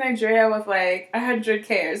probably left Nigeria with like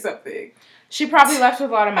 $100K or something. She probably left with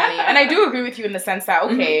a lot of money. And I do agree with you in the sense that,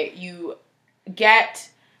 okay, you get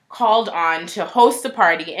called on to host a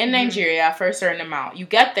party in Nigeria for a certain amount. You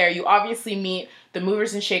get there, you obviously meet the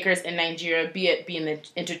movers and shakers in Nigeria, be in the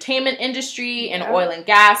entertainment industry, in oil and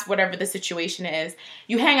gas, whatever the situation is.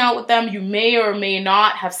 You hang out with them. You may or may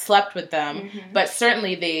not have slept with them, but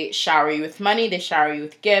certainly they shower you with money. They shower you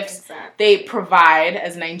with gifts. Exactly. They provide,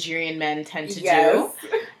 as Nigerian men tend to do.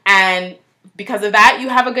 And because of that, you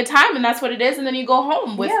have a good time, and that's what it is. And then you go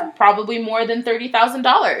home with probably more than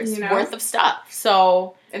 $30,000 worth of stuff.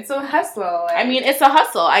 So it's a hustle. I mean, it's a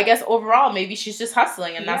hustle. I guess overall, maybe she's just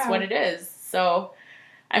hustling, and that's what it is. So,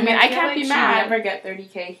 I mean, I can't be mad. She never get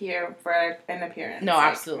 $30K here for an appearance. No,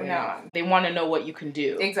 absolutely not. They want to know what you can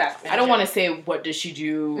do. Exactly. I don't want to say, what does she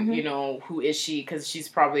do, who is she, because she's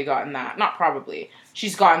probably gotten that. Not probably.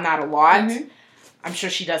 She's gotten that a lot. I'm sure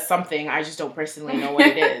she does something. I just don't personally know what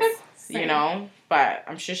it is, you know? But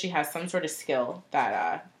I'm sure she has some sort of skill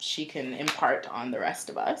that she can impart on the rest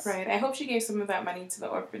of us. Right. I hope she gave some of that money to the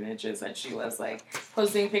orphanages that she was, like,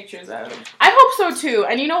 posting pictures of. I hope so, too.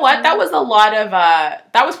 And you know what? That was a lot of,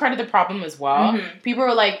 that was part of the problem as well. Mm-hmm. People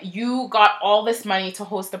were like, you got all this money to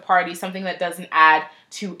host a party, something that doesn't add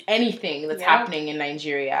to anything that's happening in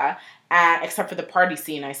Nigeria. Except for the party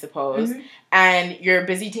scene, I suppose. Mm-hmm. And you're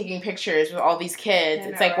busy taking pictures with all these kids.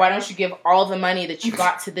 It's like, why don't you give all the money that you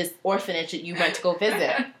got to this orphanage that you went to go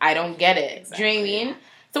visit? I don't get it. Exactly. Do you know what I mean?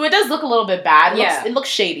 So it does look a little bit bad. It looks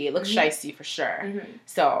shady. It looks shicey for sure. Mm-hmm.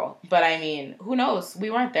 So, but I mean, who knows?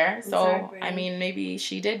 We weren't there. So, I mean, maybe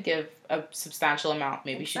she did give a substantial amount.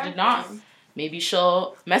 Maybe she did not. Maybe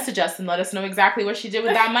she'll message us and let us know exactly what she did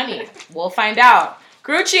with that money. We'll find out.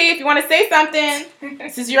 Groupie, if you want to say something,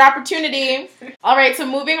 this is your opportunity. All right, so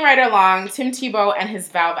moving right along, Tim Tebow and his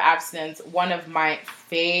vow of abstinence, one of my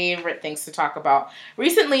favorite things to talk about.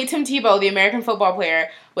 Recently, Tim Tebow, the American football player,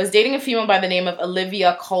 was dating a female by the name of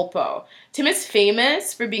Olivia Culpo. Tim is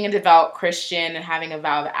famous for being a devout Christian and having a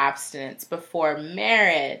vow of abstinence before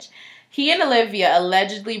marriage. He and Olivia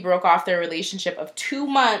allegedly broke off their relationship of 2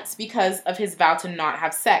 months because of his vow to not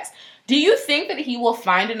have sex. Do you think that he will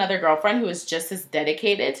find another girlfriend who is just as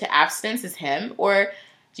dedicated to abstinence as him? Or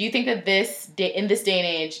do you think that in this day and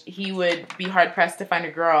age, he would be hard-pressed to find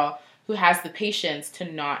a girl who has the patience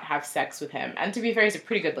to not have sex with him? And to be fair, he's a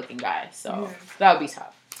pretty good-looking guy, so that would be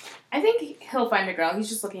tough. I think he'll find a girl. He's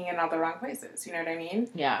just looking in all the wrong places, you know what I mean?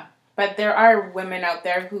 Yeah. But there are women out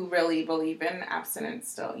there who really believe in abstinence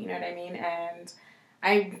still, you know what I mean? And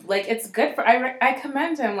it's good for... I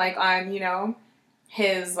commend him, on,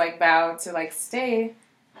 his vow to stay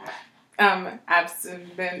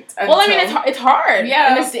abstinent. Well, I mean, it's hard.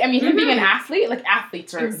 Yeah. Him being an athlete,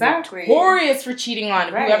 athletes are notorious for cheating on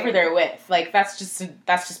whoever they're with. That's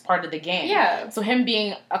just part of the game. Yeah. So him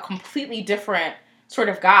being a completely different sort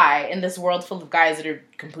of guy in this world full of guys that are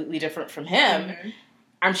completely different from him.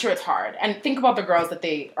 I'm sure it's hard. And think about the girls that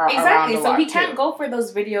they are around a lot, so he can't go for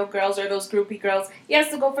those video girls or those groupie girls. He has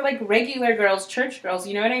to go for, regular girls, church girls,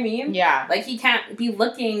 you know what I mean? Yeah. He can't be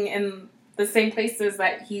looking in the same places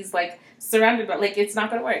that he's, surrounded by. It's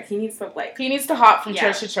not going to work. He needs to, He needs to hop from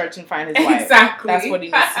church to church and find his wife. Exactly. That's what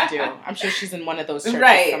he needs to do. I'm sure she's in one of those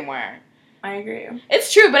churches somewhere. I agree.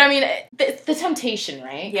 It's true, but I mean, the temptation,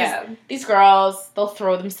 right? Yeah. These girls, they'll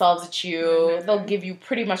throw themselves at you. Mm-hmm. They'll give you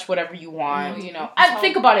pretty much whatever you want, And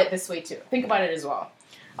think about it this way, too. Think about it as well.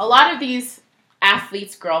 A lot of these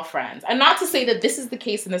athletes' girlfriends, and not to say that this is the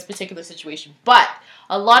case in this particular situation, but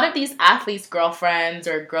a lot of these athletes' girlfriends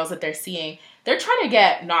or girls that they're seeing, they're trying to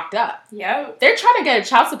get knocked up. Yep. They're trying to get a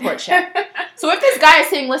child support check. So if this guy is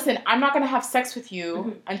saying, listen, I'm not going to have sex with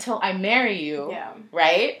you until I marry you,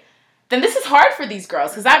 right? Then this is hard for these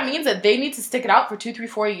girls because that means that they need to stick it out for 2, 3,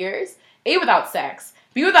 4 years, A, without sex,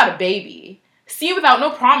 B, without a baby, C, without no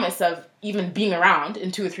promise of even being around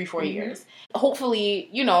in 2 or 3, 4 years. Hopefully,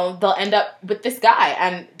 they'll end up with this guy,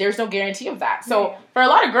 and there's no guarantee of that. So for a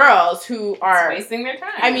lot of girls who are... It's wasting their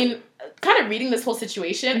time. I mean, kind of reading this whole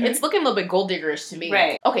situation, it's looking a little bit gold diggerish to me.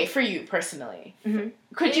 Right. Okay, for you personally,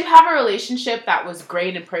 could you have a relationship that was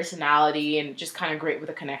great in personality and just kind of great with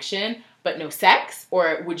a connection, but no sex?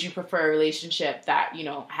 Or would you prefer a relationship that,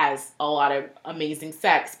 has a lot of amazing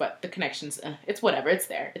sex, but the connections, it's whatever, it's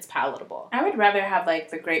there, it's palatable? I would rather have,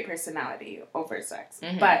 the great personality over sex.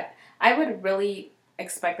 But I would really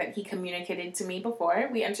expect that he communicated to me before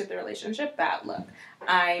we entered the relationship that, look,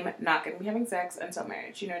 I'm not going to be having sex until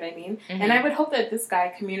marriage, you know what I mean? And I would hope that this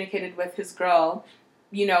guy communicated with his girl,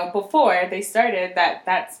 before they started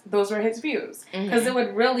those were his views. Because it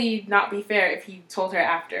would really not be fair if he told her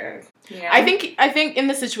after. I think in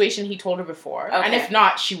the situation he told her before. Okay. And if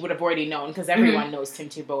not, she would have already known because everyone knows Tim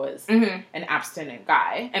Tebow is an abstinent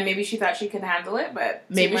guy. And maybe she thought she could handle it, but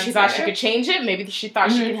maybe she thought she could change it. Maybe she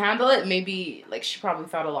thought she could handle it. Maybe she probably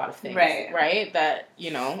thought a lot of things. Right? That,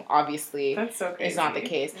 obviously that's so crazy. Is not the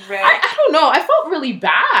case. Right. I don't know. I felt really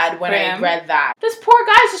bad when I read that. This poor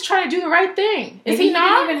guy's just trying to do the right thing. Is he not? He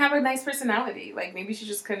didn't even have a nice personality. Maybe she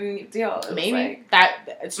just couldn't deal. Maybe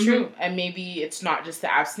it's true. And maybe it's not just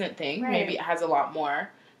the abstinent thing. Right. Maybe it has a lot more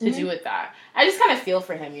to do with that. I just kind of feel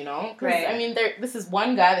for him, Because, I mean, this is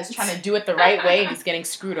one guy that's trying to do it the right way and he's getting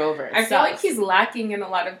screwed over. I feel like he's lacking in a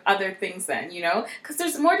lot of other things then, Because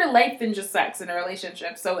there's more to life than just sex in a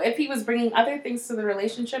relationship. So if he was bringing other things to the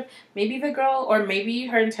relationship, maybe the girl, or maybe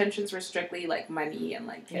her intentions were strictly, money and,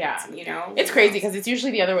 kids, It's crazy because it's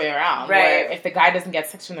usually the other way around. Right. Where if the guy doesn't get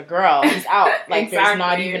sex from the girl, he's out. Exactly. There's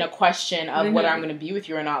not even a question of whether I'm going to be with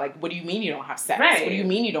you or not. What do you mean you don't have sex? Right. What do you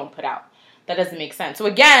mean you don't put out? That doesn't make sense. So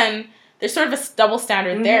again, there's sort of a double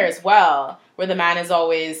standard there as well, where the man is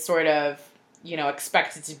always sort of, you know,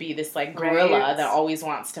 expected to be this, like, gorilla that always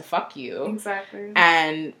wants to fuck you. Exactly.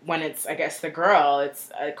 And when it's, I guess, the girl,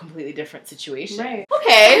 it's a completely different situation. Right.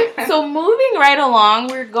 Okay, so moving right along,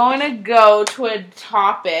 we're going to go to a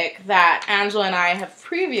topic that Angela and I have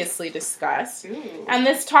previously discussed. Ooh. And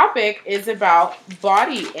this topic is about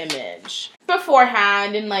body image.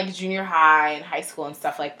 Beforehand, in, like, junior high and high school and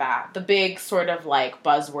stuff like that, the big sort of, like,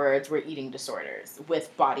 buzzwords were eating disorders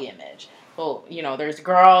with body image. Well, you know, there's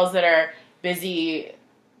girls that are busy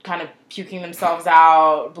kind of puking themselves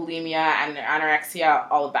out, bulimia and anorexia,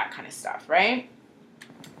 all of that kind of stuff, right?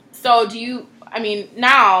 So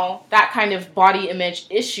now that kind of body image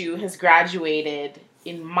issue has graduated,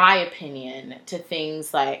 in my opinion, to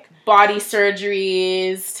things like body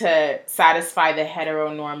surgeries to satisfy the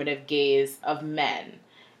heteronormative gaze of men.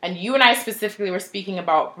 And you and I specifically were speaking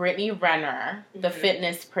about Brittany Renner, the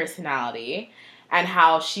fitness personality, and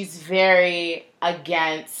how she's very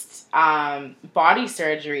against body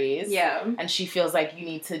surgeries. Yeah. And she feels like you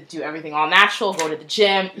need to do everything all natural, go to the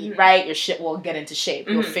gym, eat right, your shit will get into shape.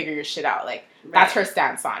 You'll figure your shit out. Like, that's her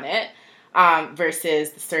stance on it.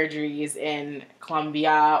 Versus the surgeries in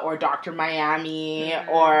Colombia or Dr. Miami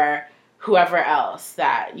or whoever else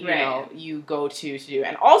that, you know, you go to do.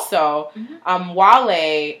 And also,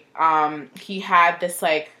 Wale, he had this,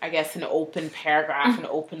 like, I guess an open paragraph, an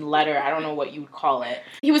open letter, I don't know what you would call it.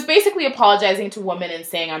 He was basically apologizing to women and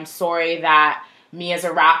saying, I'm sorry that me as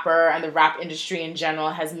a rapper and the rap industry in general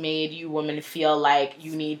has made you women feel like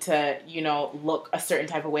you need to, you know, look a certain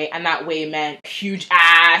type of way. And that way meant huge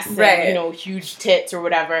ass and, you know, huge tits or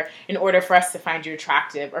whatever in order for us to find you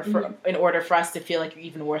attractive or for, in order for us to feel like you're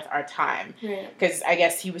even worth our time. Because I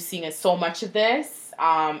guess he was seeing so much of this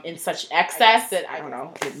in such excess that, I don't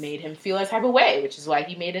know, it made him feel a type of way, which is why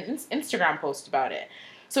he made an Instagram post about it.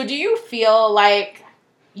 So do you feel like,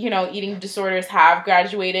 you know, eating disorders have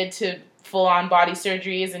graduated to full-on body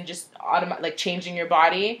surgeries and just like changing your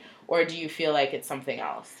body, or do you feel like it's something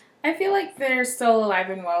else? I feel like they're still alive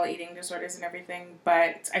and well, eating disorders and everything,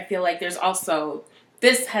 but I feel like there's also,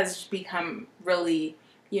 this has become really,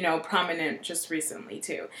 you know, prominent just recently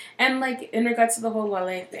too. And like in regards to the whole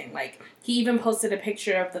Wale thing, like he even posted a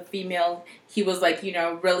picture of the female, he was like, you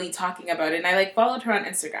know, really talking about it, and I like followed her on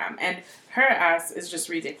Instagram, and her ass is just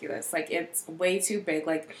ridiculous. Like, it's way too big.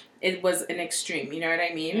 Like, it was an extreme, you know what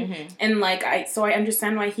I mean? And like, I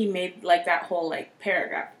understand why he made like that whole like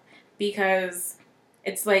paragraph, because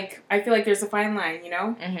it's like, I feel like there's a fine line, you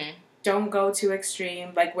know? Don't go too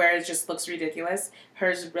extreme, like where it just looks ridiculous.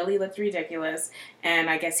 Hers really looked ridiculous, and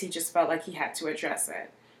I guess he just felt like he had to address it.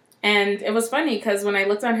 And it was funny because when I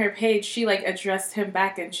looked on her page, she like addressed him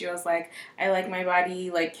back, and she was like, I like my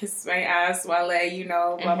body, like kiss my ass, Wale, you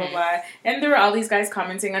know, blah, blah, blah. And there were all these guys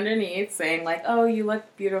commenting underneath saying like, oh, you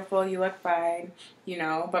look beautiful, you look fine, you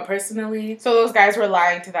know. But personally... So those guys were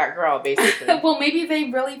lying to that girl, basically. Well, maybe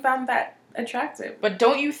they really found that attractive. But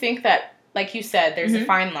don't you think that, like you said, there's a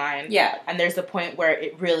fine line. Yeah. And there's a point where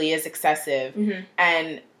it really is excessive.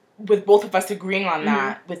 And with both of us agreeing on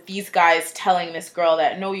that, with these guys telling this girl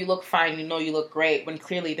that, no, you look fine, you know you look great, when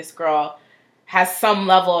clearly this girl has some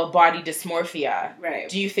level of body dysmorphia. Right.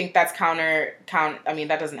 Do you think that's I mean,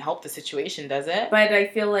 that doesn't help the situation, does it? But I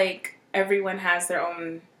feel like everyone has their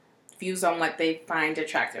own views on what they find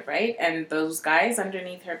attractive, right? And those guys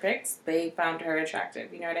underneath her pics, they found her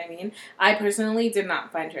attractive. You know what I mean? I personally did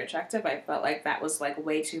not find her attractive. I felt like that was like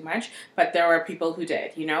way too much. But there were people who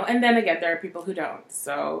did, you know? And then again, there are people who don't.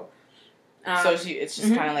 So... it's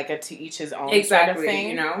just kind of like a to each his own exactly, sort of thing.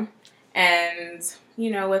 You know? And,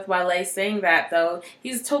 you know, with Wale saying that, though,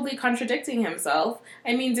 he's totally contradicting himself.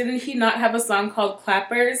 I mean, didn't he not have a song called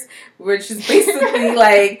Clappers, which is basically,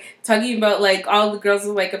 like, talking about, like, all the girls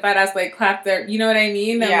with, like, a fat ass, like, clap their, you know what I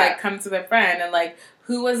mean? And, like, come to their friend. And, like,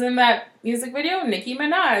 who was in that music video? Nicki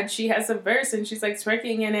Minaj. She has a verse, and she's, like,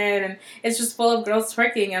 twerking in it. And it's just full of girls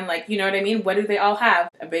twerking. And, like, you know what I mean? What do they all have?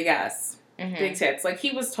 A big ass. Big tits. Like, he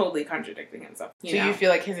was totally contradicting himself. You feel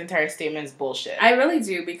like his entire statement is bullshit? I really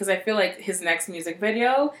do, because I feel like his next music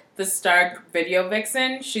video, the star video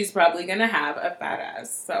vixen, she's probably gonna have a fat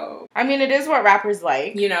ass. So, I mean, it is what rappers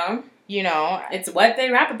like. You know? It's what they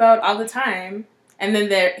rap about all the time. And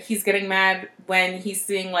then he's getting mad when he's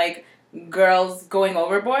seeing, like, girls going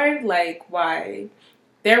overboard. Like, why?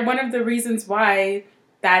 They're one of the reasons why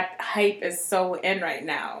that hype is so in right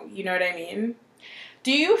now. You know what I mean?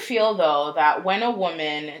 Do you feel, though, that when a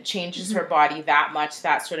woman changes her body that much,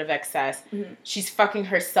 that sort of excess, she's fucking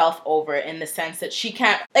herself over in the sense that she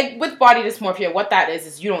can't... Like, with body dysmorphia, what that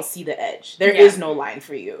is you don't see the edge. There is no line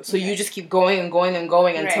for you. So you just keep going and going and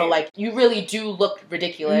going until, like, you really do look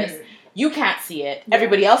ridiculous. you can't see it. Yeah.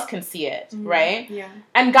 Everybody else can see it, right? Yeah.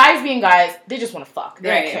 And guys being guys, they just want to fuck. They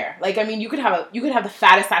don't care. Like, I mean, you could have the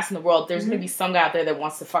fattest ass in the world. There's gonna be some guy out there that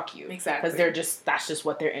wants to fuck you, exactly, because that's just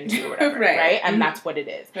what they're into, or whatever, right? And that's what it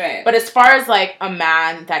is. Right. But as far as like a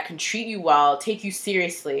man that can treat you well, take you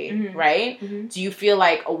seriously, right? Do you feel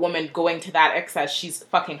like a woman going to that excess, she's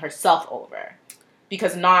fucking herself over?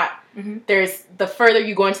 Because there's the further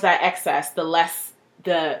you go into that excess, the less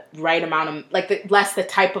the right amount of, like, the less the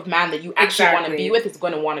type of man that you actually want to be with is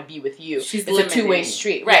going to want to be with you. It's a two-way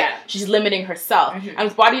street, right? Yeah. She's limiting herself. And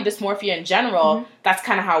with body dysmorphia in general, that's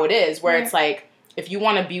kind of how it is, where it's like, if you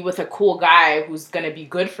want to be with a cool guy who's going to be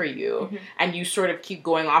good for you, and you sort of keep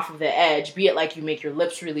going off of the edge, be it like you make your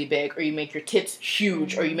lips really big, or you make your tits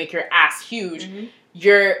huge, or you make your ass huge,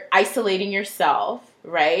 you're isolating yourself,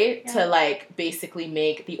 right? Yeah. To like basically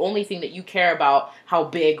make the only thing that you care about how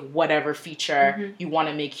big whatever feature you want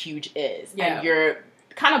to make huge is. Yeah. And you're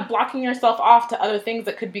kind of blocking yourself off to other things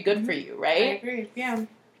that could be good for you, right? I agree. Yeah.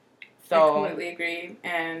 So I completely agree.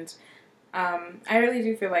 And I really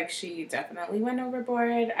do feel like she definitely went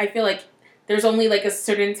overboard. I feel like there's only like a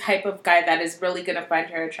certain type of guy that is really going to find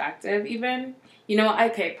her attractive even. You know,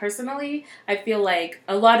 okay, personally, I feel like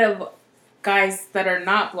a lot of guys that are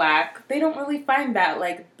not black, they don't really find that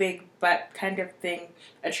like big butt kind of thing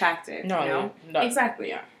attractive. No, you know? No. Exactly.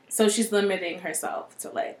 Yeah. So she's limiting herself to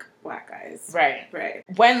like black guys. Right.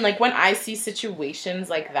 When I see situations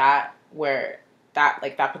like that where that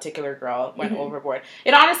particular girl went overboard,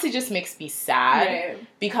 it honestly just makes me sad,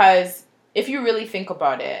 because if you really think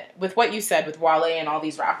about it, with what you said with Wale and all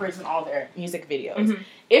these rappers and all their music videos,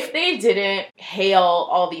 if they didn't hail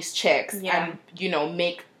all these chicks and, you know,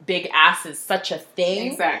 make big asses such a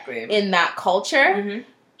thing in that culture,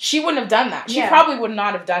 she wouldn't have done that. She probably would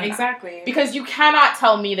not have done that. Exactly. Because you cannot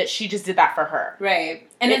tell me that she just did that for her. Right.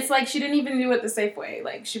 And it's like she didn't even do it the safe way.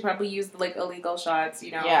 Like, she probably used, like, illegal shots, you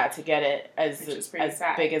know? Yeah, to get it as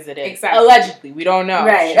sad. big as it is. Exactly. Allegedly. We don't know.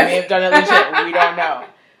 Right. She may have done it legit. We don't know.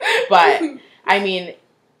 But, I mean,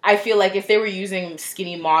 I feel like if they were using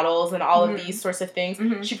skinny models and all of these sorts of things,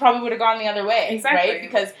 she probably would have gone the other way. Exactly. Right?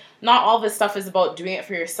 Because not all this stuff is about doing it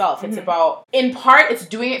for yourself. It's about, in part, it's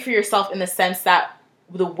doing it for yourself in the sense that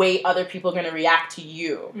the way other people are going to react to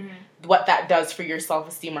you, what that does for your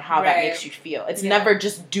self-esteem or how that makes you feel. It's never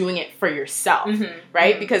just doing it for yourself,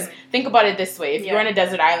 right? Because think about it this way. If you're on a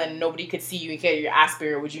desert island and nobody could see you and get your ass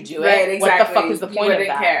bigger, would you do it? Right, exactly. What the fuck is the point of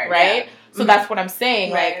that, care. right? Yeah. So that's what I'm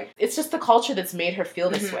saying. Like, it's just the culture that's made her feel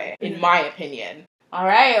this way, in my opinion. All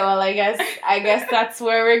right, well, I guess that's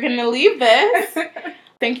where we're going to leave this.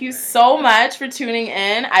 Thank you so much for tuning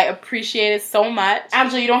in. I appreciate it so much.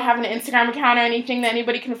 Angela, you don't have an Instagram account or anything that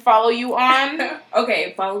anybody can follow you on?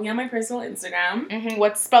 Okay, follow me on my personal Instagram.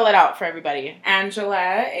 Spell it out for everybody. Angela,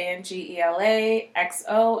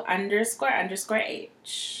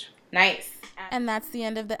 ANGELA___H. Nice. And that's the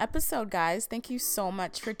end of the episode, guys. Thank you so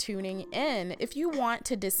much for tuning in. If you want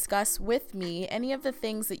to discuss with me any of the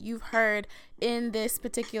things that you've heard in this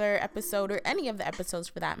particular episode, or any of the episodes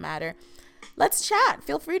for that matter, let's chat.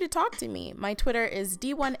 Feel free to talk to me. My Twitter is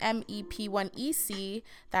D1MEP1EC.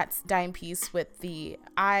 That's dime piece with the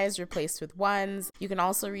I's replaced with ones. You can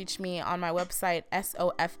also reach me on my website,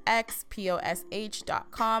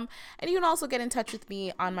 Sofxposh.com. And you can also get in touch with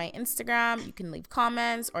me on my Instagram. You can leave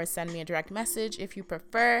comments or send me a direct message if you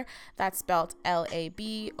prefer. That's spelled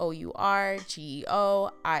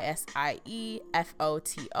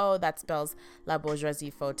LABOURGOISIEFOTO. That spells La Bourgeoisie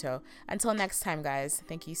Photo. Until next time, guys,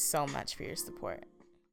 thank you so much for your support.